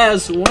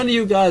last one of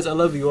you guys. I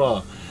love you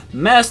all.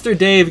 Master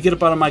Dave, get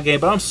up out of my game,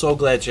 but I'm so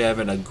glad you're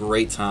having a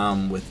great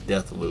time with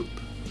Deathloop.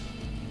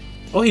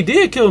 Oh, he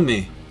did kill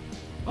me.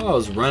 Oh, I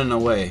was running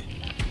away.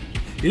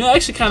 You know, it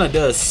actually kind of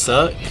does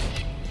suck.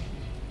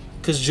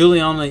 Because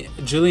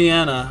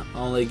Juliana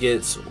only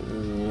gets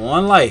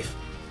 1 life.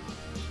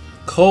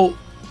 Colt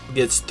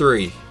gets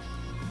 3.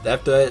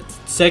 After that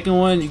second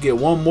one, you get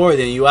 1 more,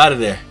 then you out of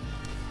there.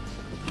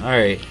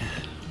 Alright.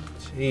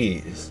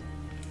 Jeez.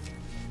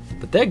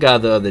 But that guy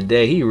the other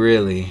day, he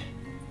really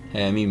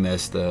had me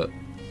messed up.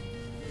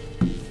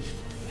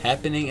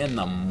 Happening in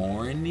the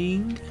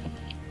morning?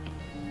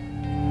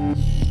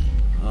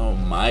 Oh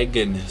my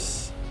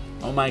goodness.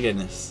 Oh my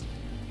goodness.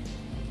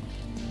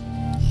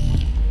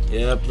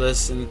 Yep,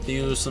 let's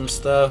infuse some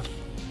stuff.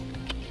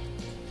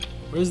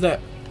 Where's that?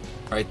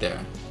 Right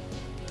there.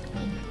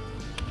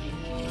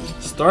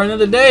 Starting of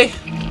the day.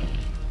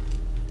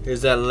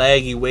 Here's that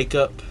laggy wake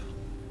up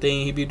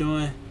thing he be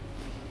doing.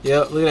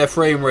 Yep, look at that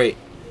frame rate.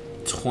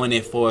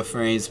 24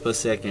 frames per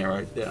second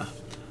right there.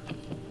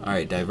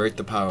 Alright, divert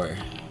the power.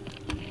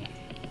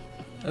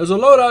 There's a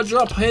loadout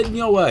drop heading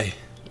your way.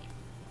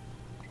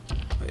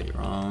 Wait,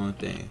 wrong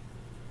thing.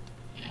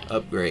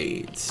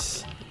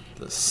 Upgrades.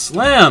 The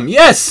slam,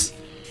 yes!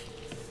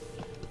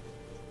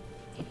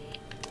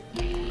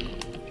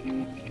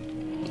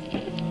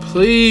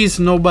 Please,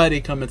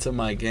 nobody come into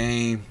my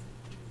game.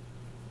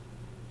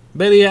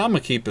 But yeah, I'm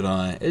gonna keep it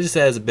on. It just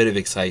adds a bit of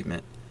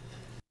excitement.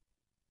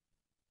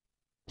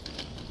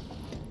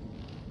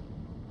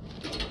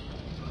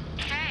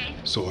 Hey.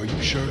 So are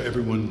you sure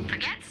everyone...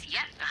 Forgets?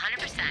 Yep,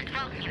 100%.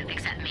 Well, you know,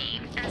 except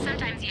me. And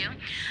sometimes you.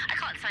 I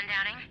call it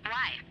sundowning.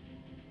 Why?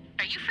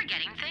 Are you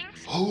forgetting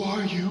things? Who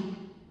are you?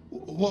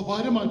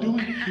 What am I doing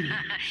here?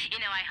 You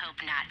know, I hope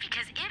not.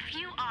 Because if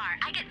you are,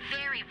 I get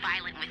very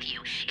violent with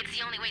you. It's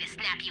the only way to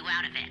snap you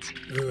out of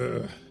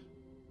it.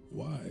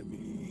 Why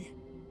me?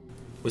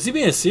 Was he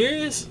being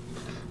serious?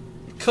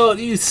 Colt,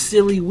 you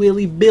silly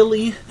willy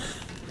Billy.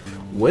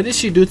 What did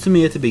she do to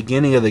me at the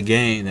beginning of the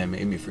game that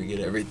made me forget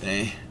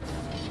everything?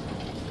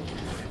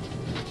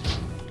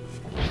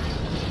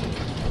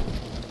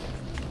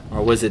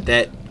 Or was it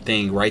that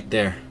thing right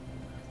there?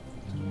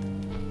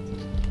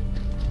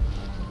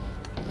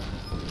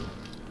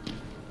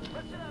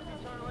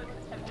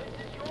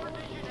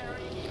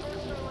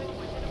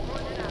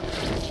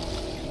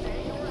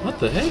 What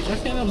the heck? I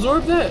can't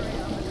absorb that.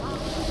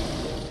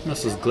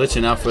 Must was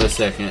glitching out for a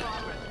second.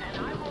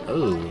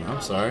 Oh,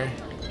 I'm sorry.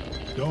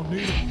 Don't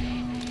need it.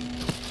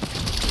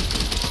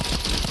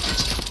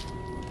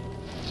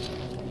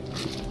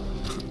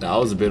 That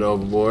was a bit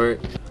overboard.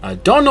 I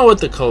don't know what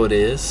the code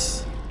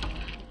is.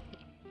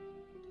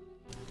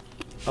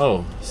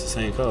 Oh, it's the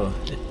same code.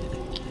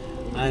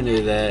 I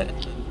knew that.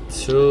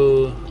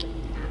 2,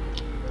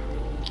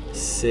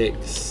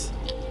 6,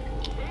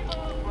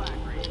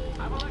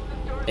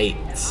 8.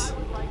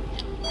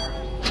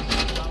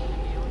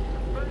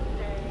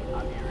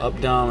 Up,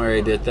 down, we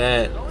already did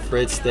that.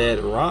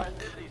 Fritstead Rock.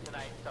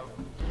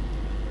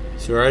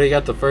 So we already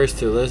got the first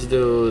two. Let's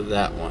do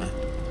that one.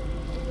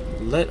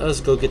 Let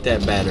us go get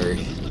that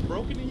battery.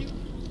 Broken in you?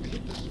 You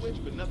hit the switch,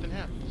 but nothing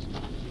happens.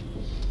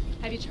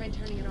 Have you tried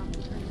turning it off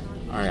and turning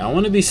it on? Alright, I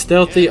want to be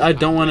stealthy. I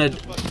don't want to...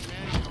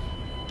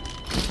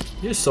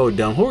 You're so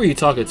dumb. Who are you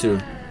talking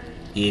to?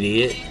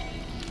 Idiot.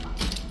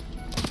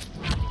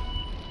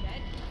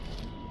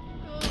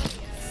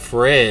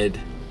 Fred.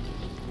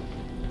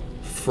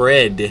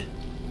 Fred.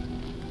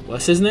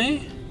 What's his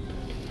name?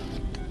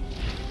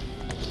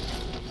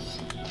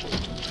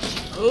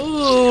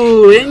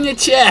 Ooh, in your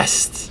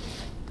chest.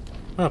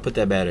 Where'd I put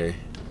that battery?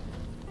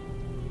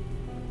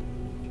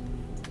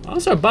 Why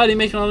was our body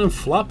making all them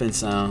flopping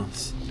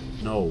sounds?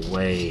 No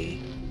way.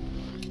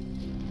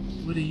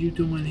 What are you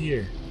doing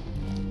here?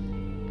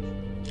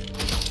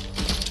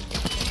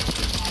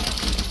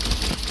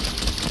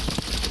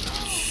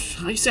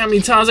 You see how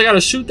many times I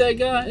gotta shoot that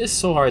guy? It's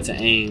so hard to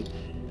aim.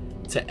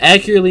 To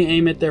accurately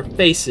aim at their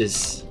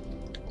faces.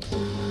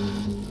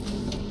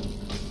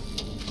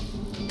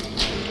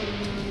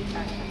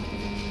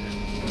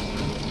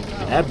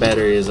 That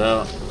battery is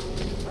out.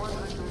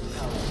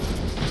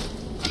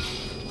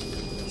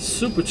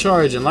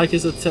 Supercharging like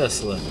it's a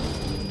Tesla.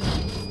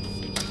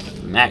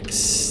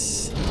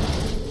 Max.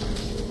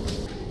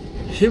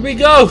 Here we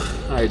go.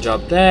 Alright,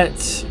 drop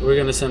that. We're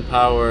gonna send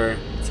power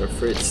to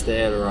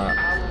Fritstead Rock.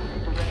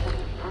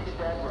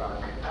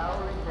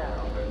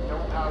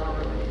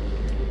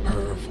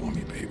 Her for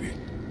me, baby.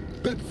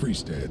 Bet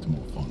Freestad's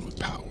more fun with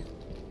power.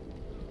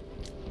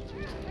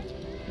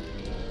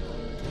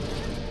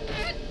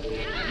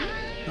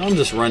 I'm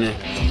just running.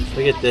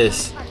 Look at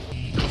this.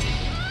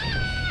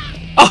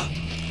 Oh!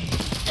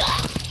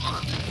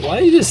 Why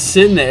are you just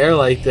sitting in the air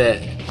like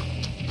that?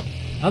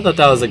 I thought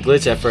that was a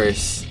glitch at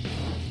first.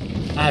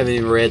 I haven't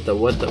even read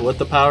what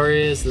the power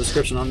is, the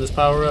description on this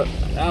power up.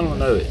 I don't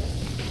know it.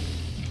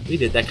 We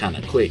did that kind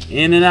of quick.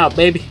 In and out,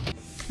 baby.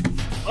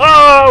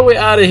 Oh, we're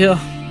out of here.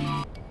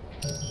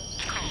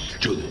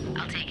 Julie.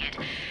 I'll take it.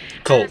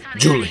 Colt,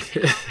 Julie.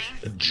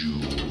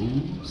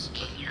 Jules?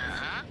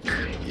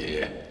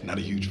 Yeah, not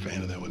a huge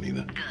fan of that one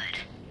either. Good.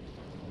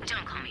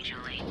 Don't call me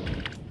Julie.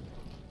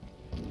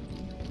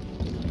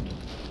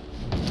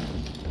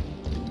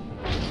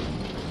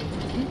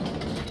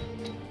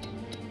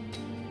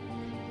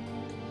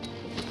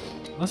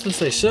 I was gonna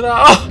say, shut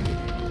up. Oh!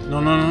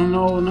 No.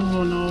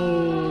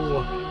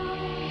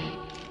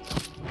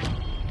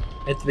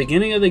 At the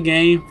beginning of the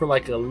game, for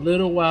like a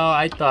little while,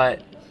 I thought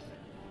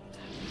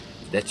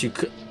that you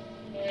could.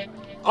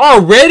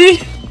 Already?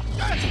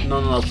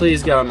 No,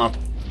 please get out of my.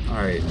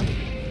 Alright.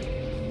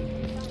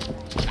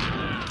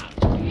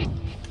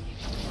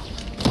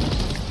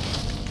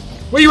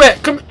 Where you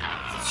at? Come.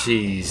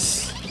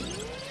 Jeez.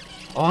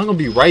 Oh, I'm gonna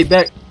be right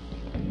back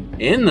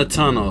in the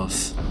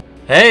tunnels.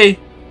 Hey.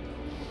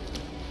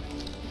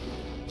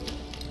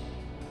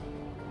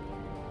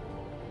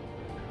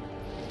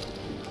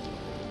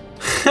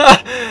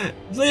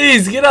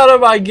 Please get out of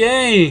my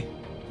game.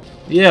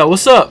 Yeah,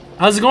 what's up?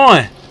 How's it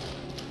going?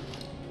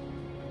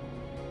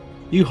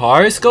 You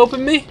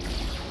horoscoping me?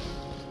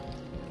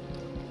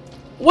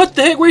 What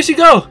the heck? Where'd she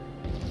go?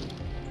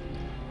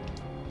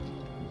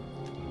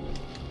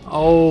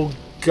 Oh,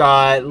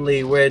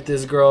 godly, where'd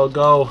this girl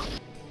go?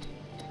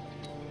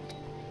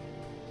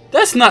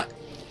 That's not...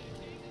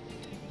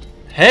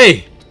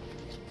 Hey!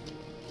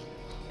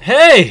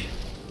 Hey!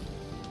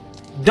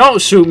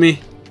 Don't shoot me.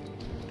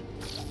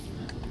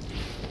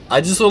 I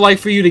just would like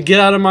for you to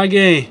get out of my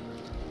game.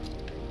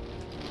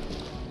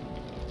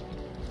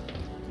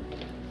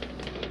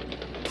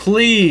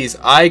 Please,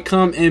 I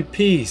come in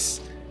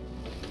peace.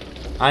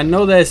 I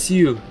know that's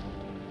you.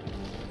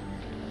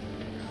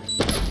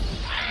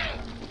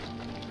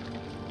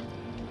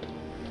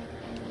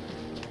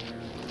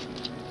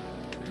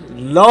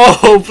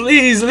 No,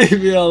 please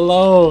leave me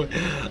alone.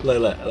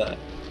 Look.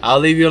 I'll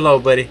leave you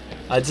alone, buddy.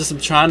 I just am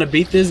trying to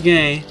beat this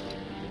game.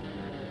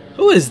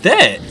 Who is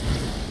that?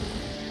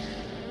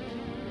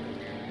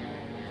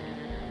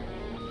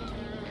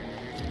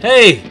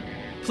 Hey!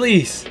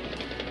 Please!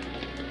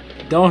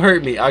 Don't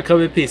hurt me. I'll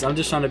come in peace. I'm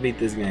just trying to beat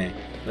this game.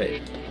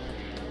 Wait.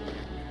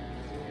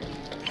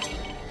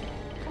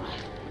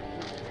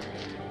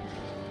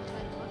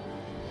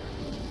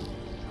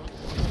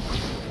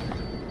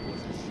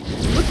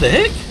 What the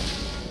heck?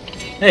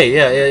 Hey,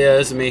 yeah,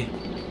 it's me.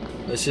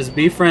 Let's just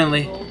be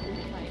friendly.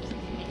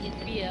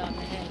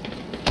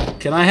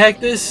 Can I hack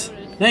this?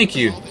 Thank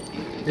you.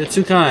 You're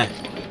too kind.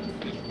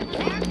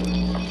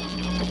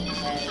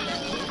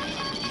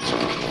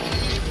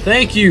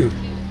 Thank you.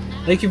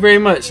 Thank you very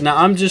much. Now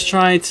I'm just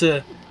trying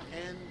to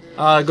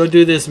go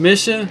do this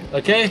mission,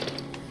 okay?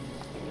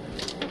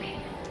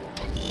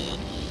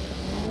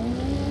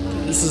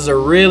 This is a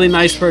really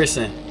nice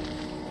person.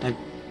 I'm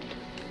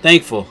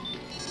thankful.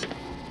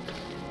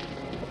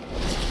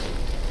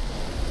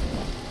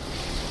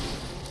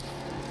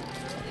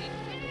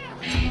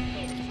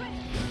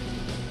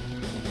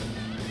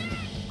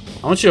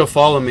 I want you to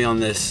follow me on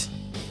this.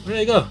 Where'd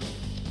they go?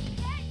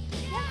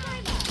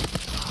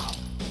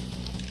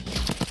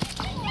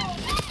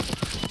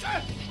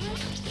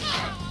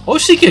 Oh,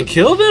 she can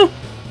kill them?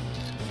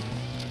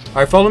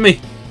 Alright, follow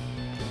me.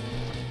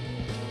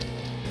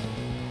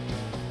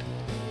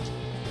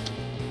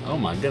 Oh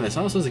my goodness,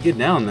 how am I supposed to get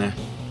down there?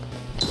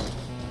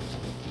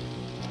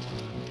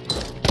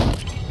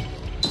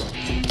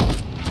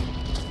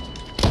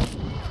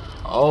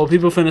 Oh,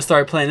 people finna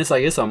start playing. It's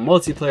like it's a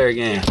multiplayer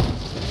game.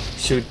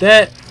 Shoot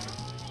that.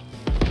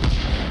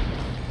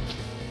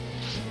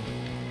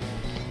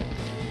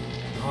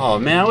 Oh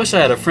man, I wish I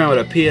had a friend with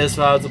a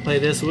PS5 to play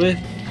this with.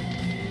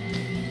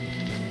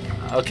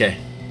 Okay.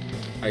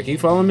 Alright, can you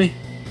follow me?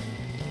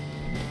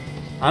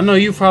 I know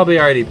you've probably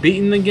already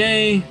beaten the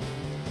game,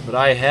 but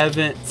I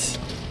haven't.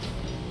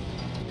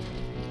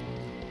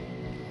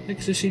 Where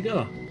did she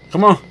go?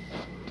 Come on.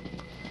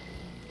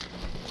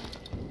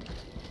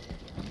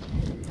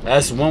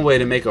 That's one way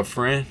to make a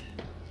friend.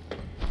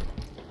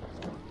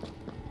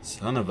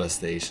 Son of a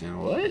station.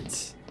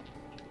 What?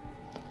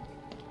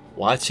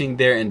 Watching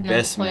their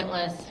investment. No,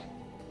 pointless.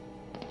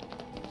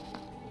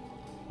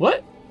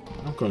 What?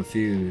 I'm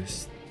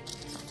confused.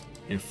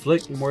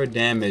 Inflict more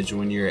damage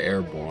when you're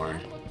airborne.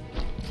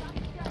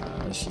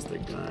 That's just a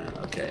gun.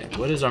 Okay.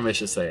 What does our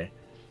mission say?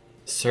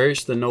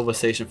 Search the Nova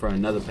Station for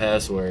another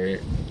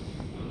password.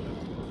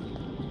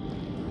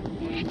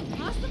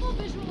 Possible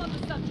visual of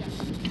the subject.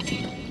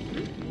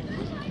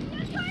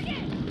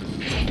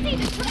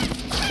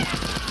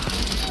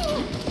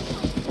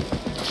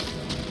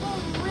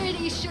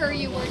 Pretty sure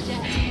you were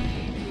dead.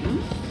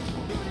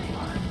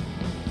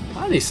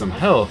 I need some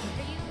health.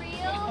 Are you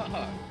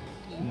real?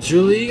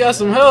 Julie, you got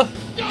some health?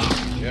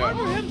 Yeah.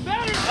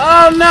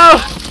 Oh no!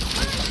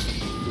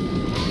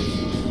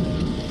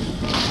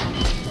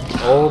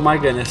 Oh my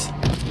goodness.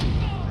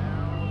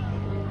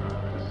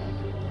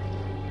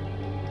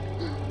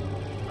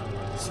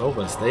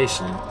 Sova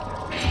Station.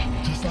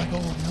 Just like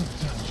all the other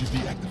times you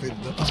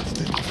deactivated the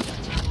unstable.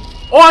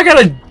 Oh, I got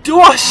a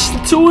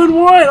dosh 2 in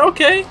 1.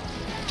 Okay.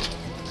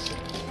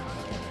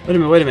 Wait a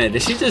minute.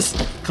 Did she just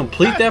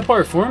complete that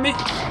part for me?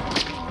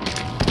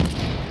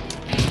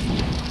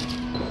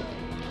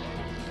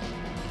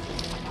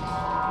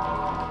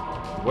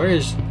 Where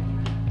is...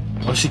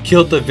 Oh, she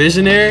killed the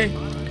Visionary?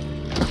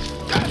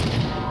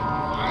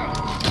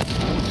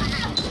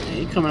 Man,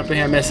 you coming up in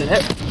here messing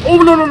up. Oh,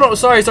 no.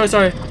 Sorry.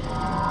 Sorry,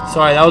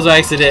 that was an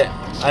accident.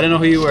 I didn't know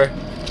who you were.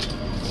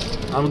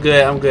 I'm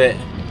good.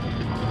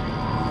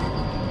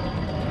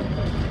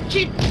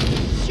 Keep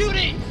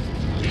shooting!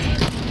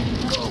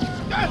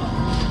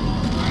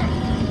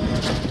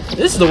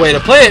 This is the way to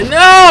play it.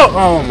 No!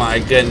 Oh my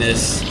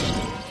goodness.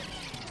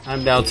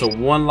 I'm down to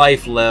 1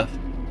 life left.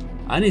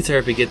 I need to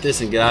hurry up and get this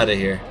and get out of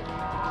here.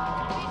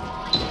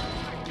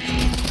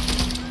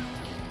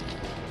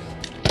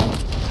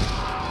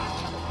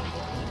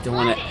 Don't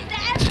want to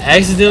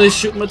accidentally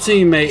shoot my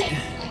teammate.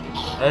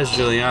 That's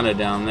Juliana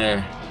down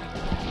there.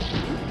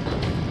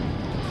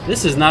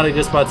 This is not a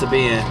good spot to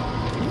be in.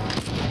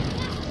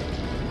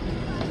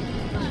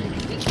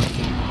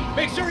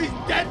 Make sure he's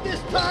dead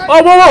this time.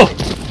 Oh, whoa!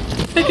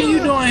 What are you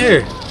doing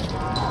here?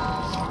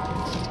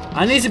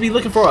 I need to be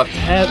looking for a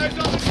path.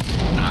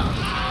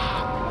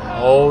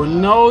 Oh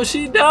no,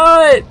 she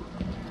died!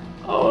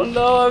 Oh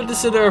no, I have to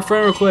send her a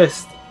friend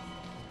request.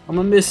 I'm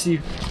gonna miss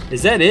you.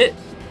 Is that it?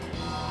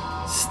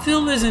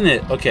 Still isn't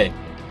it? Okay.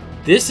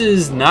 This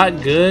is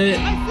not good.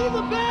 I see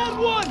the bad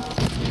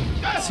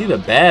one. See the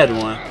bad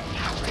one?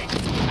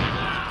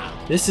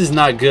 This is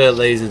not good,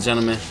 ladies and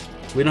gentlemen.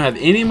 We don't have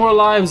any more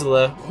lives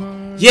left.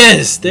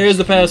 Yes! There's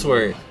the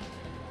password.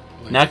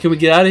 Now can we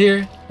get out of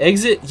here?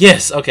 Exit?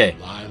 Yes, okay.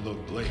 Lila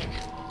Blake.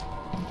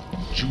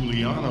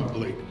 Juliana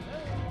Blake.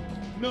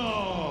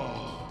 No.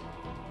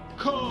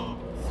 Come.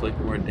 Inflict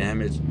more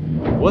damage.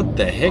 What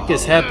the heck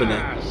is happening?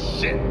 Ah,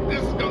 shit.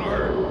 This is gonna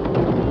hurt.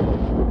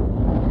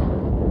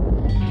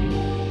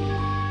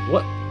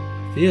 What?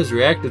 Thea's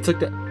reactor took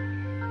that.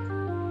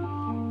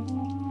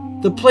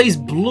 The place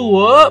blew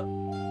up?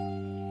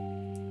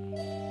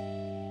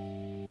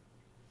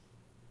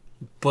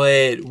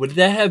 But would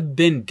that have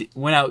been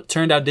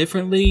turned out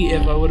differently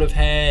if I would have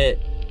had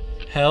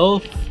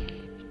health?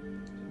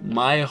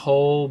 My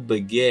whole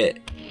baguette.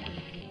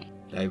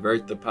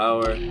 Divert the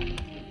power.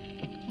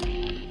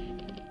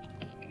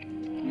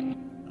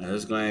 I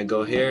was going to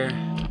go here.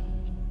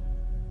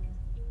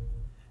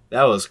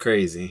 That was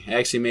crazy. I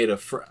actually made a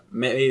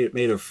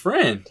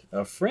friend,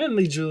 a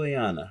friendly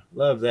Juliana.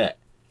 Love that.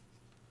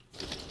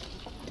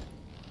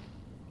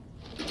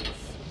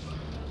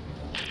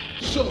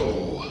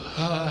 So,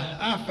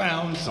 I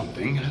found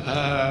something.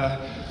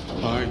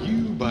 Are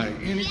you by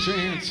any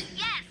chance?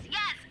 Yes,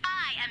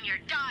 I am your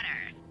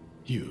daughter.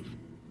 You've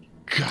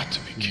got to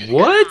be kidding.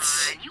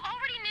 What? You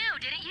already knew,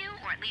 didn't you?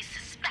 Or at least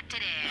suspected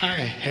it. I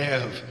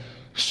have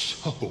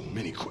so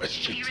many If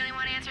questions. you really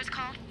want answers,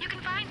 Colt, you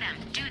can find them.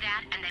 Do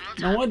that, and then we'll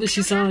talk. No wonder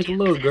she You don't sounded like have a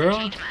to, little 'cause it didn't girl.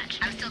 change much.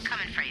 I'm still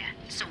coming for you,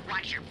 so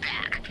watch your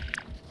back.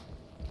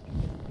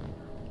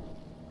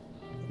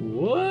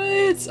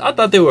 What? I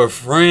thought they were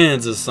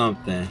friends or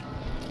something.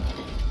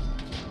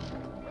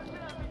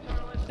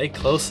 They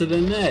closer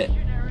than that.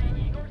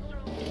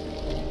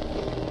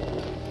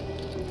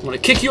 I'm gonna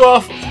kick you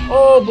off.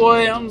 Oh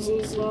boy, I'm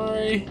so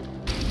sorry.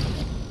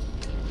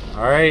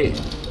 Alright.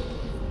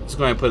 Let's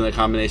go ahead and put in the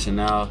combination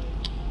now.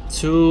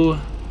 2.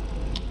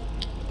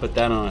 Put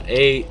that on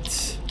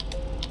 8.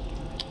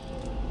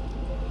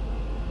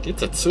 Get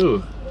to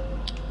 2.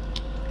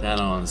 That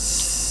on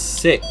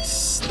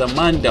 6. The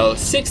Mundo.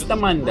 6 the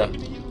Mundo.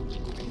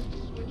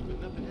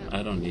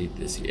 I don't need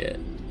this yet.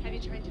 Have you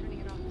tried turning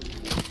it off?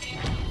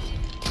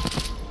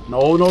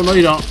 No,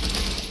 you don't.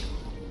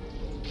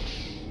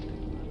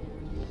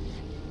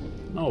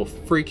 No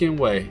freaking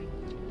way.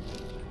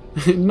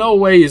 No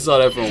way you saw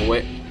that from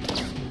away.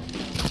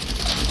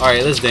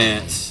 Alright, let's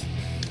dance.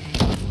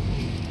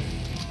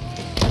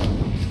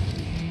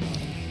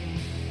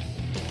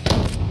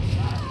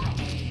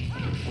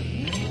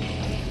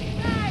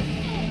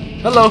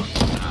 Hello.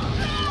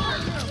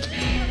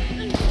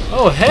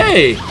 Oh,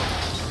 hey.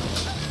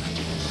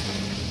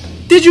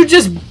 Did you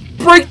just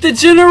break the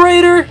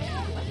generator?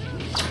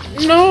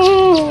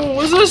 No.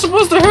 Was that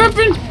supposed to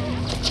happen?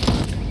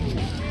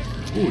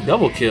 Ooh,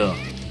 double kill.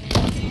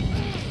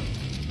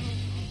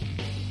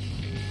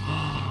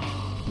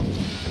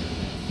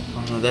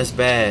 Oh no, that's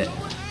bad.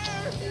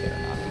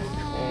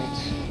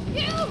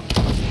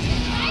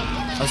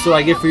 That's what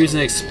I get for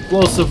using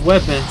explosive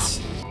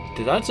weapons.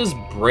 Did I just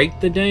break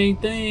the dang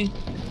thing?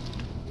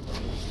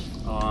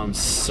 Oh, I'm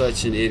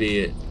such an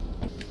idiot.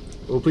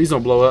 Oh, please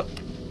don't blow up.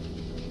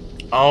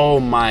 Oh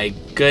my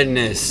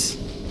goodness.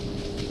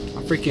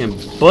 I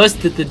freaking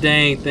busted the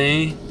dang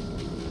thing.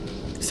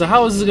 So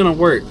how is this gonna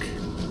work?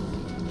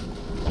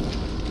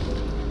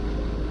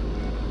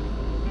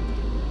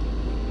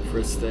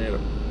 First step.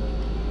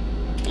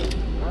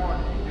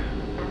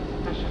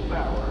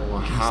 Well,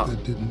 how? Guess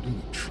that didn't do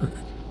the trick.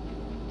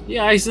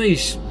 Yeah, I accidentally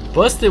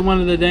busted one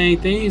of the dang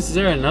things. Is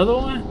there another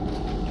one?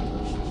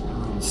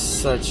 I'm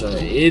such an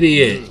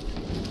idiot.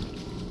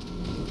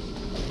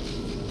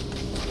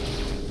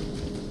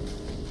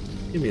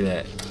 Give me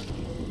that.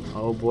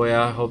 Oh boy,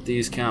 I hope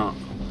these count.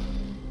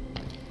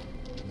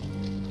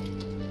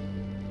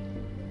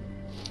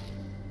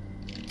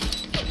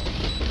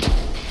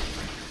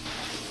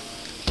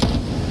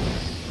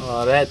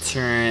 Oh, that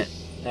turret.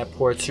 That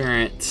poor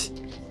turret.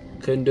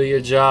 Couldn't do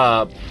your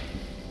job.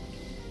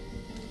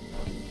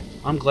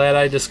 I'm glad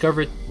I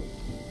discovered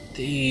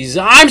these.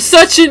 I'm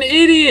such an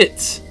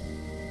idiot!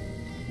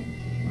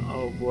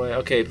 Oh boy.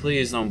 Okay,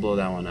 please don't blow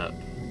that one up.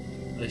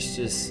 Let's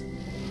just...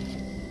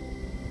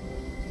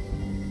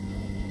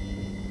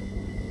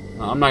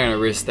 I'm not gonna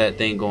risk that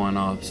thing going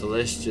off, so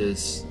let's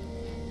just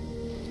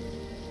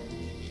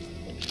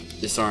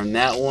disarm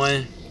that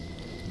one.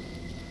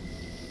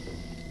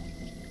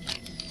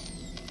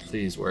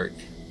 Please work.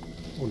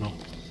 Oh no.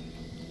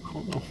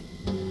 Oh no.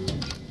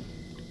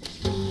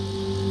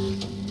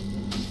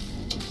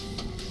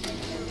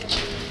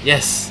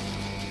 Yes!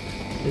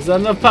 Is that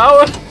enough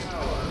power?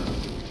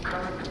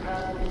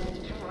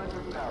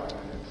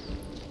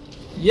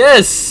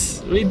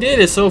 Yes! We did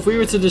it! So if we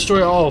were to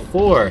destroy all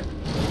 4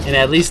 and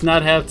at least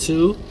not have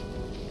 2,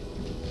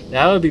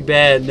 that would be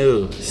bad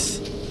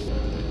news.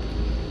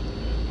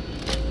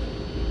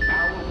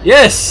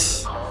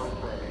 Yes!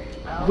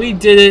 We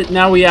did it!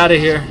 Now we out of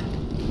here.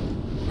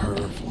 Her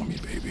for me,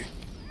 baby.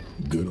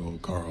 Good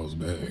old Carl's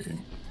bag.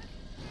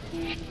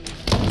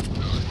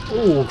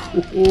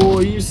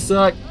 Oh, you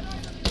suck.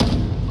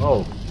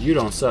 Oh, you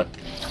don't suck.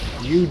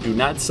 You do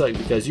not suck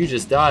because you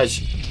just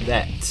dodged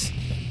that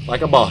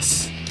like a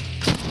boss.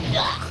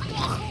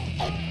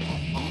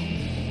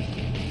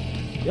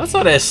 Y'all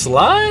saw that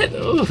slide?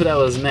 Ooh, that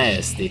was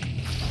nasty.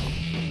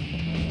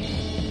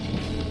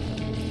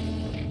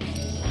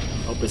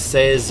 Hope it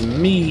says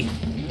me.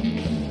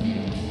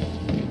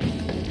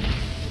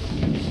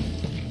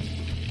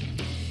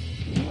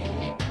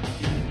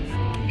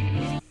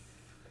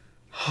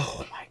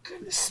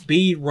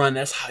 Speed run,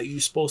 that's how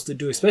you're supposed to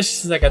do it. Especially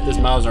since I got this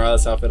Miles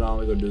Morales outfit on,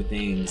 we're gonna do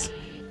things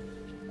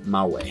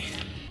my way.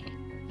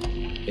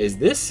 Is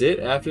this it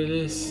after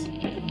this?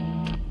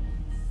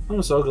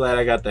 I'm so glad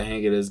I got the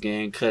hang of this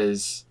game,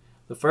 because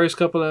the first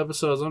couple of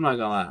episodes, I'm not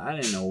gonna lie, I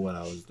didn't know what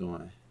I was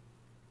doing.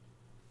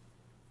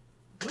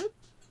 What?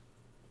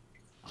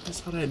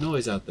 What's all that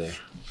noise out there?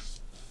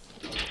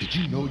 Did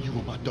you know you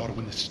were my daughter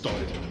when this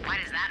started? Why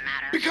does that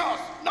matter? Because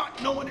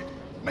not knowing it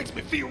makes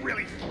me feel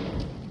really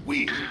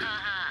weird.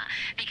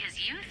 Because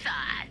you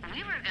thought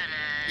we were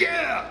gonna...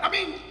 Yeah, I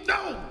mean,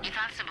 no. You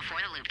thought so before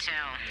the loop, too.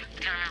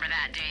 You don't remember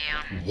that, do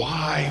you?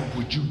 Why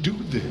would you do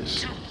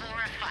this? To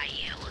horrify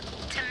you.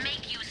 To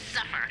make you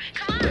suffer.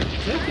 Come on!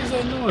 What is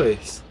that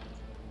noise?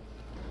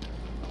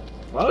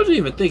 Why would you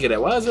even think of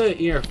that? Why is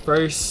that your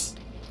first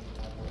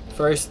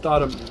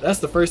thought of... That's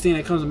the first thing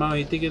that comes to mind when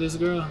you think of this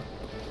girl?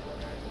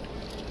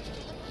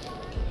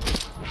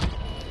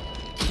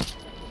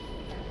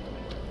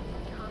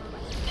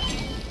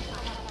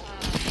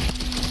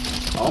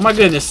 Oh my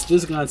goodness,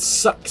 this gun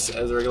sucks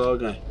as a regular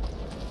gun.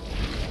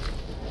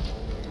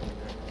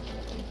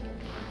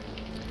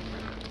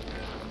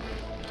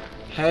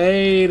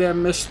 Hey there,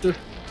 mister.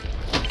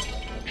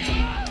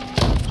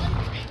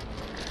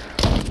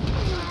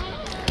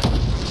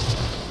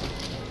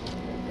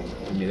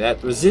 Give me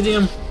that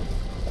residium.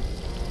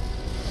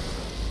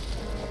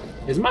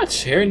 Is my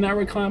chair not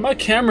reclining? My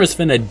camera's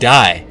finna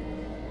die.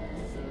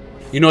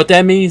 You know what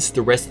that means?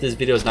 The rest of this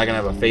video is not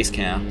gonna have a face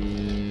cam.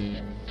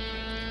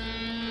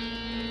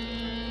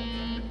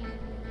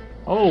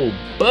 Oh,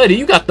 buddy,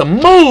 you got the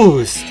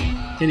moves!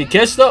 Can you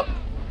catch up?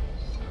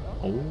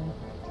 Oh.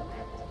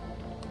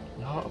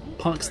 Y'all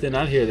punks did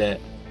not hear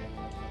that.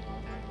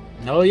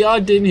 No,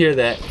 y'all didn't hear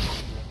that.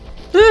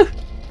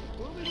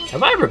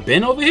 Have I ever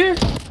been over here?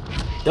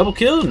 Double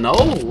kill? No,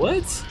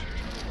 what?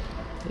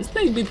 This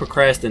thing be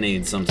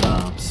procrastinating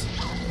sometimes.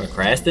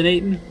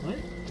 Procrastinating? What?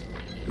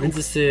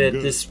 Lindsay said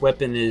that this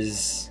weapon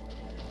is...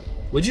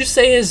 Would you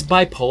say it's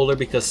bipolar?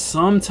 Because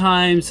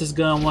sometimes this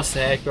gun wants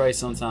to act right,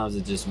 sometimes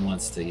it just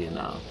wants to, you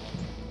know...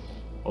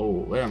 Oh,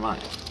 where am I?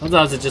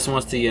 Sometimes it just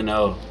wants to, you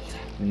know,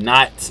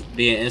 not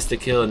be an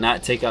insta-kill,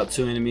 not take out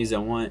 2 enemies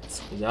at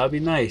once. That would be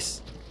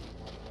nice.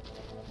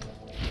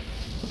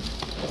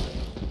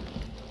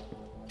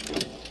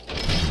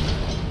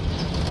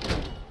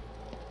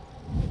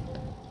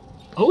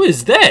 Who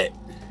is that?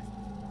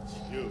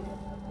 You.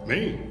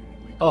 Me?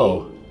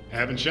 Oh.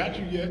 Haven't shot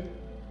you yet?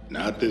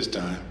 Not this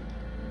time.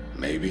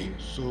 Maybe.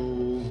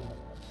 So,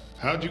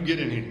 how'd you get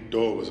in here?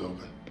 Door was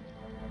open.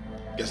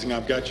 Guessing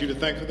I've got you to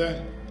thank for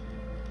that?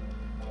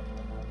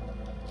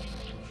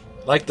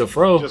 Like the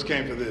fro. Just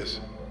came for this.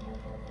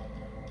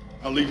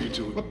 I'll leave you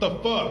to it. What the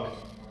fuck?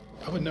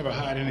 I would never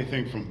hide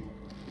anything from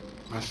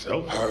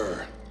myself.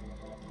 Her.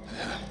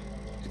 Yeah.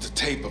 It's a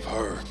tape of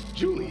her.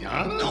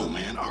 Juliana? No,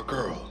 man, our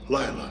girl,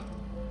 Lila.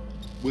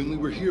 When we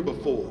were here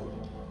before.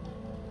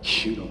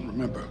 You don't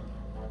remember?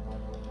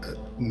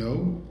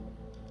 No.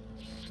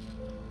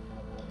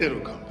 It'll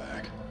come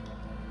back.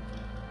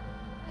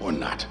 Or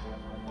not.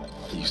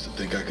 I used to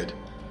think I could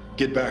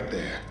get back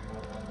there.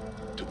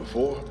 To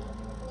before,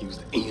 use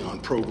the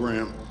Eon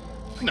program.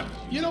 No,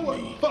 you know what?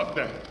 Fuck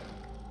that.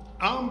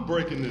 I'm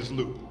breaking this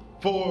loop.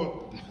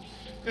 For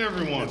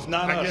everyone. It's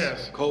not us,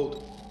 guess.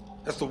 Colt.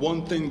 That's the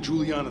one thing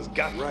Juliana's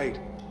got right.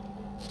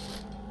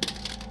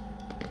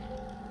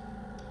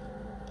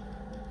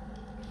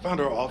 Found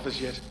her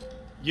office yet?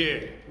 Yeah,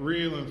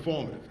 real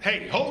informative.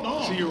 Hey, hold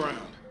on. See you around.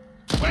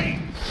 Wait.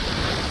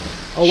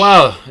 Oh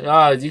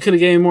wow, you could have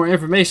gave me more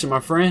information, my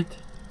friend.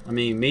 I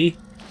mean, me.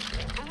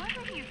 What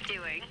are you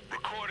doing?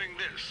 Recording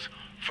this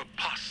for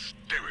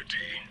posterity.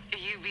 Are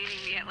you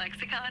beating me at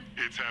Lexicon?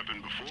 It's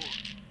happened before.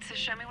 So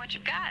show me what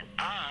you've got.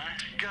 I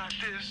got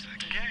this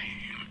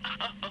game.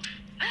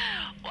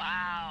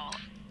 Wow.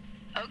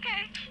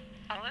 Okay,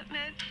 I'll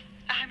admit,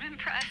 I'm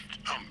impressed.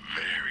 I'm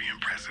very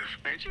impressive.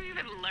 Where'd you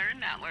even learn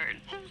that word?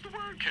 Who's the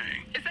Word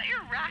King? Is that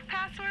your rack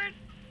password?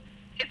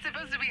 It's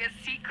supposed to be a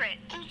secret.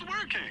 Who's the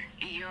Word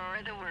King?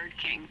 You're the Word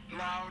King.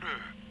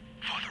 Louder,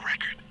 for the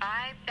record.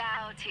 I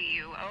bow to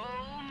you,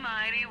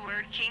 almighty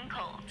Word King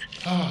Colt.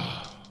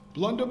 Ah,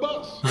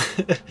 blunderbuss.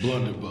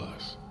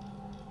 Blunderbuss.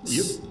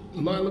 Yep,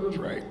 Lila was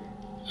right.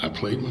 I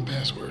played my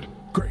password.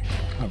 Great,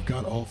 I've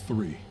got all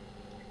 3.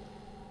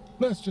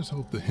 Let's just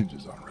hope the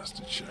hinges aren't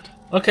rusted shut.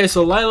 Okay,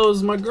 so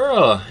Lila's my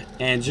girl,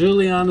 and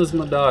Juliana's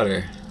my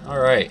daughter.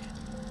 Alright.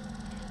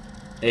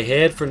 A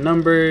head for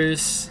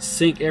numbers,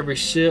 sink every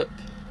ship.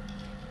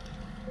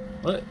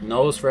 What?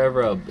 Knows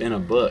forever in a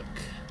book.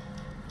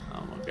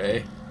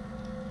 Okay.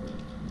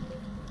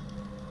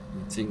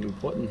 Nothing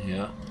important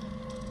here.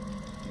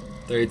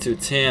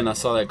 3210, I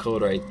saw that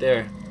code right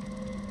there.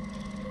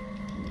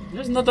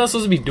 There's nothing I'm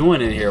supposed to be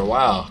doing in here,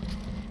 wow.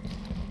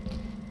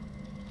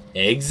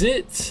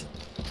 Exit?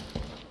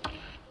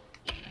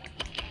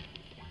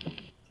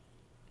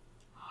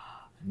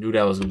 Knew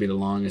that was gonna be the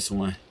longest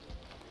one.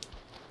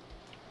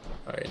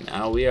 Alright,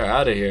 now we are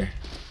out of here.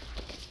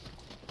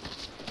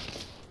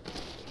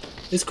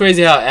 It's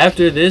crazy how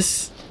after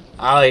this,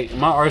 my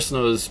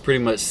arsenal is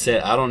pretty much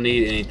set. I don't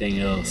need anything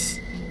else.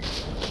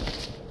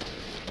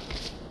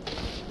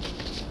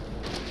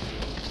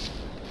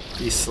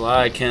 He's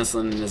slide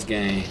canceling in this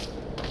game.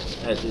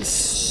 That is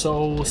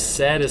so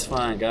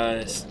satisfying,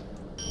 guys.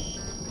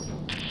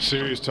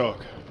 Serious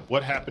talk.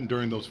 What happened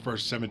during those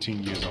first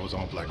 17 years I was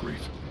on Black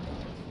Reef?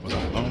 Was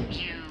I alone?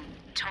 You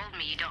told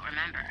me you don't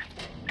remember,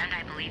 and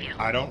I believe you.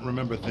 I don't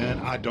remember then.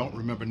 I don't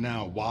remember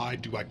now. Why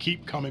do I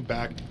keep coming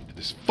back to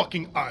this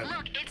fucking island?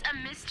 Look, it's a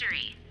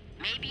mystery.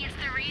 Maybe it's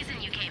the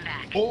reason you came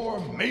back. Or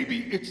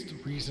maybe it's the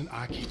reason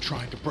I keep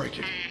trying to break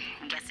it.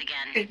 Guess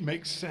again. It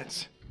makes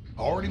sense.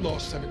 I already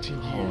lost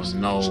 17 years. Oh,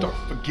 no. Start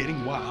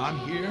forgetting why I'm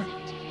here.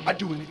 I'd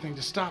do anything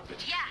to stop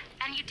it. Yeah,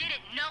 and you did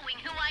it knowing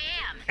who I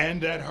am.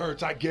 And that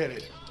hurts, I get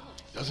it.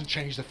 Doesn't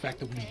change the fact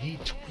that we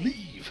need to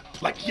leave.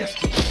 Like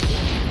yesterday,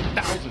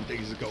 1,000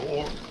 days ago,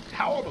 or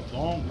however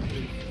long we've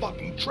been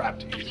fucking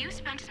trapped here. If you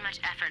spent as much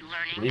effort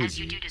learning as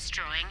you do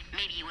destroying,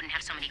 maybe you wouldn't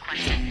have so many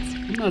questions.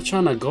 I'm not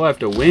trying to go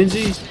after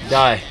Wingy.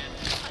 Die.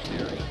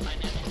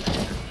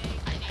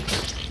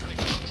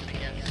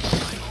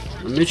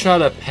 Let me try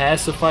to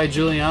pacify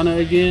Juliana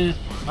again.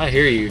 I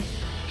hear you.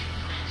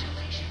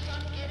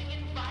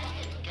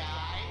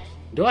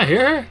 Do I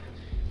hear her?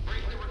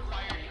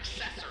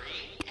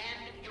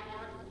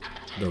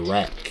 The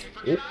rack.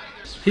 Oh.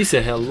 He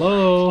said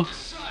hello.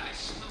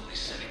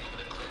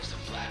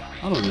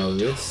 I don't know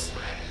this.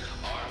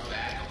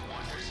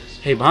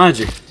 Hey, behind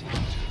you.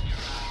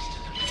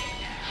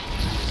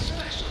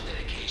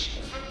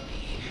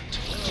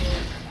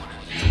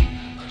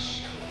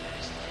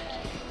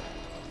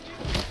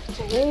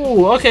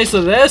 Oh, okay,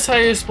 so that's how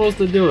you're supposed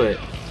to do it.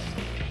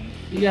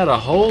 You gotta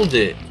hold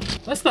it.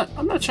 That's not.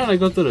 I'm not trying to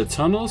go through the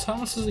tunnels. How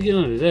am I supposed to get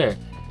under there?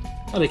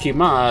 I gotta keep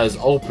my eyes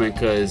open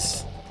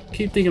because I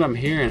keep thinking I'm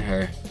hearing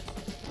her.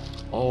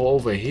 Oh,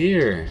 over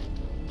here.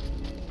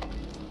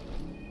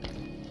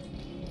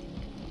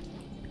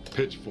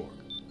 Pitchfork.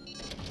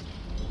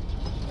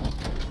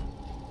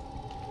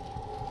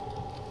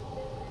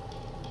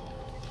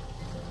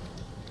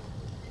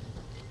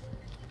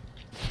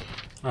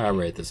 I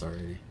read this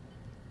already.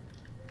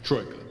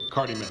 Troika.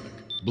 Cardiomedic.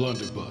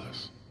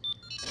 Blunderbuss.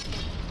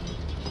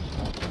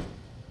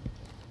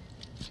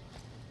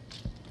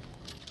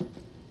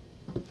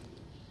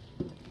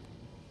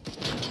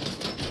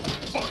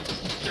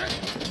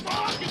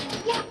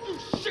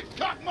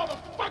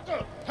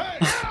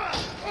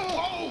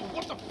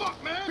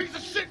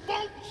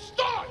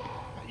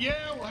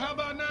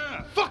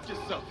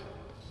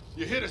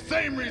 You're here the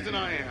same reason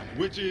I am,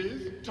 which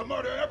is to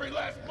murder every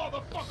last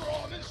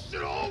motherfucker on this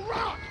shit old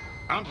rock.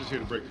 I'm just here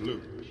to break the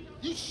loop.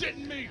 You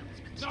shitting me?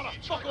 Not a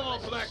fucker on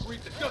Black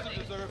Reef that doesn't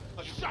deserve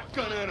a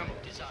shotgun animal.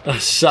 A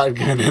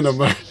shotgun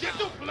animal. Get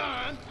the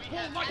blind,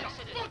 won't light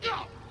the fuck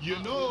up. You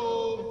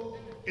know,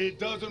 it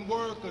doesn't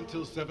work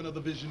until 7 of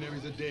the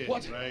Visionaries are dead,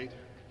 What? right?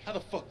 How the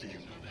fuck do you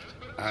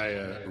know that?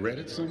 I read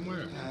it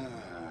somewhere.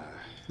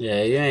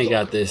 Yeah, you ain't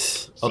got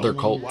this other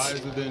Someone cult.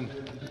 wiser than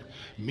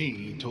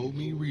me told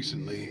me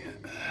recently.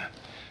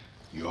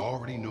 You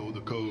already know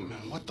the code.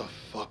 What the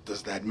fuck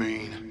does that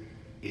mean?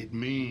 It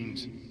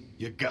means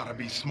you gotta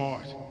be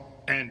smart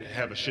and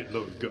have a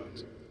shitload of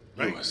guns.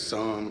 You Right? are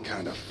some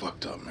kind of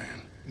fucked up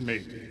man.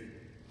 Maybe.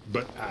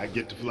 But I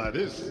get to fly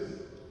this,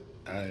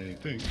 I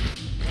think.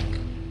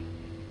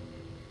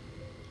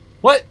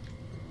 What?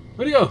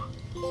 Where'd he go?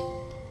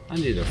 I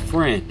need a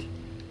friend.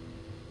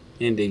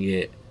 Ending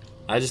it.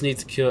 I just need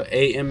to kill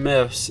 8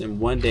 MFs in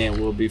one day and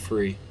we'll be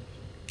free.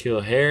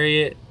 Kill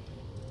Harriet.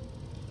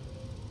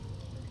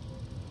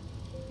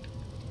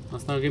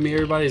 That's not give me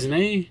everybody's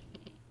name.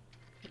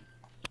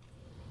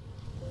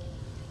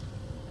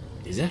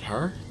 Is that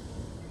her?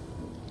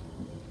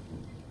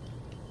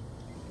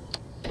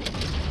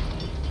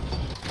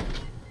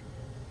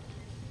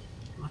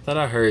 I thought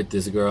I heard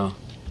this girl.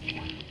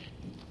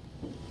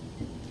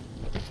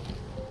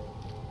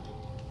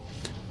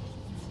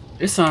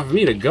 It's time for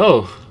me to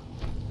go.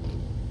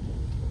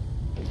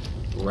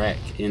 Rack,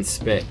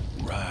 inspect.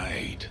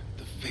 Right.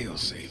 The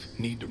failsafe.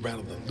 Need to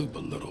rattle the loop a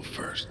little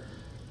first.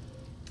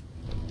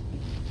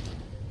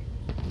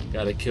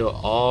 Gotta kill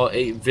all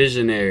 8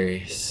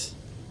 Visionaries.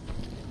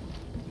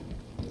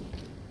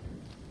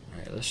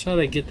 Alright, let's try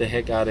to get the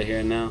heck out of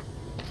here now.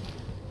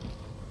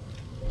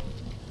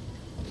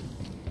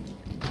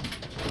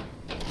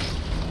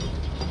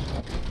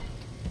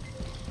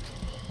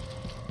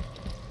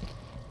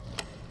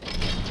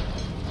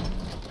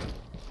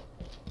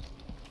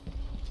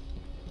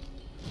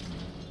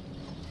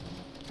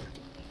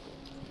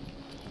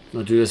 I'm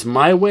gonna do this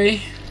my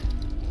way.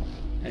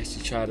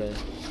 Actually try to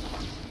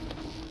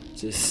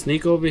just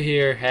sneak over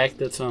here, hack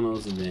the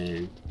tunnels, and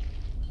then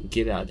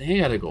get out. They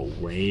gotta go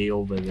way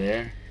over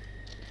there.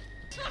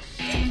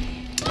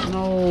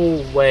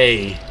 No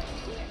way.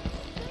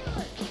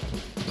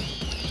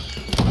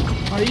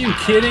 Are you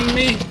kidding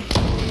me?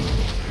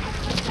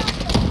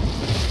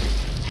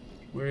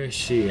 Where is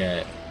she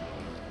at?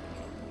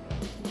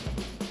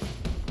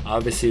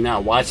 Obviously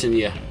not watching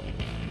you.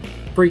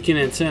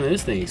 Freaking antenna.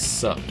 This thing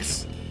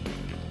sucks.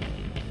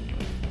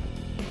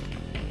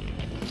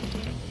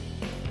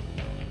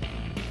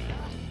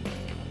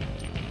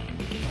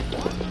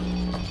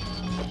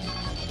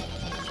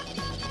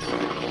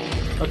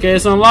 Okay,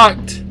 it's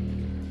unlocked.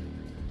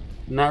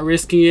 Not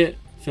risking it.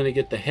 Finna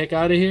get the heck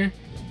out of here.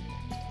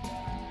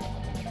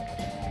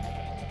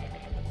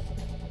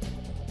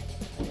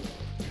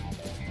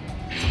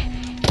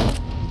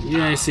 You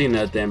ain't seen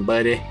nothing,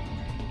 buddy.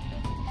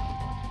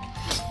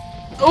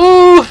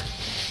 Ooh!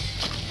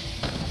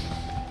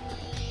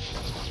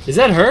 Is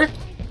that her?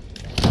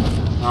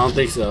 I don't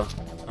think so.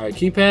 Alright,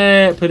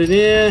 keypad, put it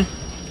in.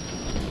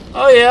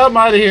 Oh yeah, I'm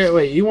out of here.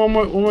 Wait, you want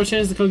one more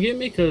chance to come get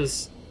me?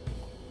 Cause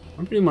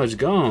I'm pretty much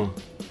gone.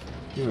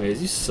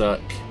 Anyways, you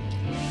suck.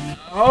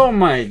 Oh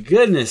my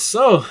goodness.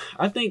 So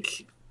I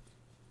think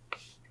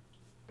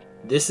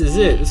this is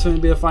it. This is gonna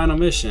be the final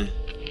mission.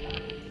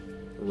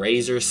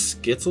 Razor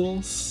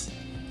Skittles.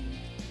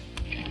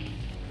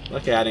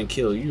 Lucky I didn't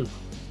kill you.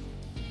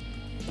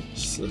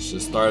 Let's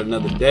just start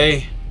another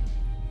day.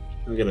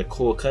 We'll get a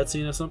cool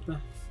cutscene or something.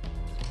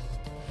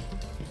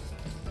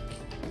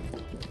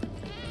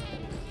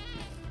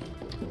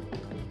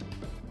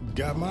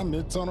 Got my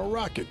mitts on a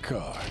rocket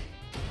car.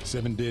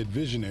 7 dead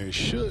Visionaries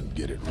should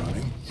get it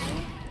running.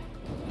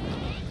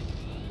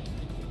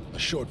 A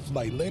short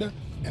flight later,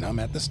 and I'm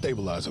at the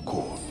stabilizer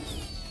core.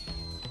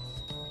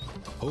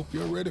 Hope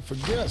you're ready for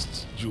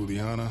guests,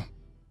 Juliana.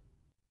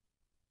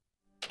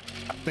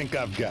 I think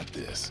I've got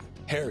this.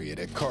 Harriet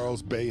at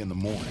Carl's Bay in the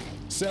morning.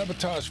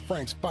 Sabotage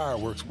Frank's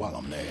fireworks while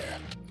I'm there.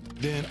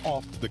 Then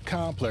off to the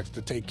complex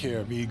to take care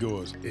of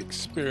Igor's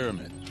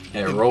experiment.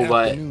 Hey, in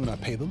robot. the afternoon, I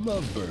pay the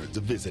lovebirds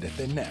a visit at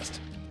their nest.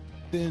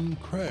 Then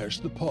crash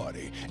the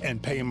party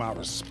and pay my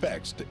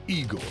respects to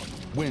Igor,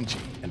 Wenji,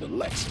 and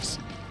Alexis.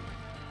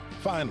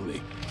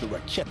 Finally, the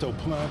Raketo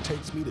plan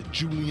takes me to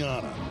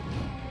Juliana.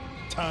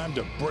 Time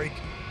to break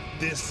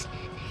this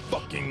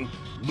fucking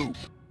loop.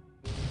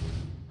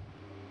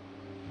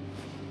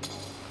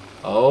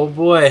 Oh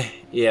boy.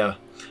 Yeah.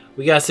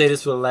 We gotta say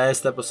this for the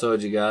last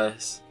episode, you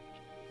guys.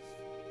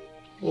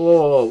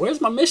 Whoa,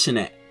 where's my mission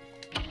at?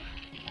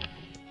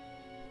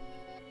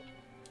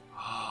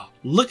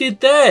 Look at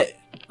that!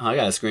 Oh, I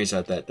gotta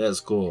screenshot that. That's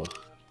cool.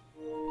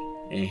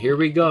 And here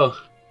we go.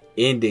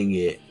 Ending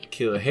it.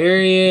 Kill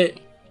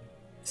Harriet.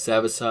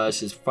 Sabotage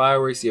his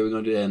fireworks. Yeah, we're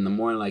gonna do that in the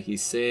morning like he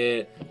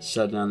said.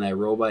 Shut down that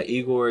robot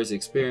Igor's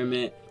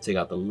experiment. Take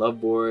out the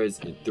love boards.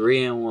 And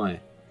 3 in 1.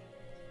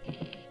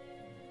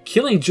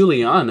 Killing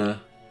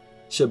Juliana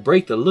should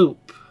break the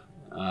loop.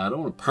 I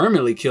don't want to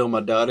permanently kill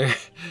my daughter.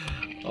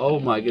 Oh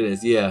my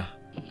goodness, yeah.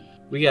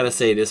 We gotta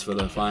say this for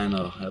the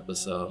final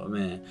episode,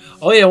 man.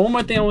 Oh yeah, one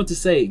more thing I want to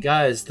say,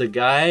 guys. The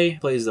guy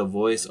plays the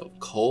voice of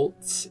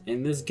Colt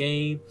in this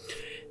game.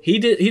 He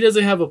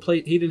didn't have a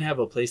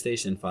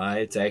PlayStation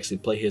 5 to actually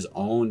play his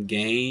own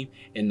game,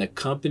 and the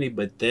company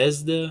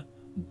Bethesda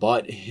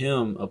bought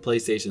him a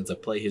PlayStation to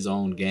play his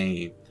own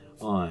game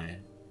on.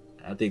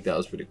 I think that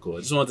was pretty cool.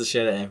 Just wanted to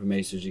share that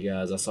information with you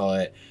guys. I saw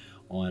it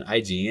on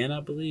IGN, I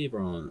believe,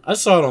 or I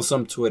saw it on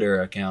some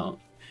Twitter account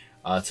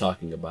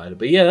talking about it.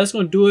 But yeah, that's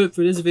gonna do it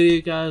for this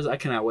video, guys. I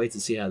cannot wait to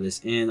see how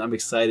this ends. I'm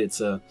excited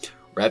to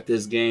wrap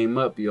this game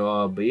up,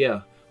 y'all. But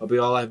yeah, hope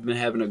you all have been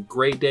having a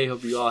great day.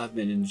 Hope you all have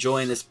been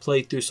enjoying this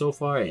playthrough so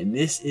far. And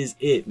this is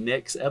it.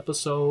 Next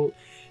episode,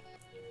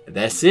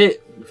 that's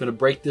it. We're gonna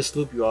break this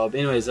loop, you all. But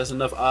anyways, that's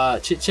enough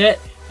chit chat.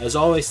 As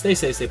always, stay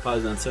safe, stay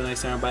positive. Until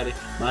next time, everybody.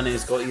 My name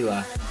is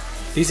GOATEli.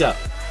 Peace out.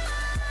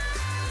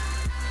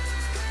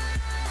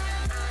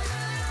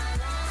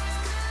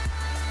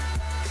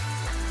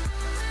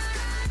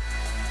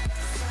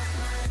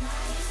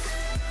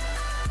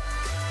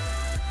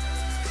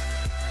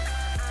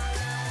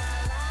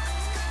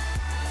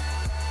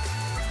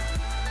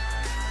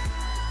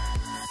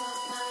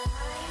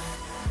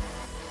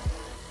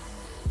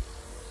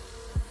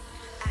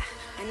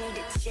 I need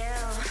to chill.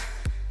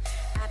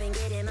 I've been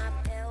getting my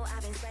fill.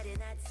 I've been spreading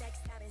that.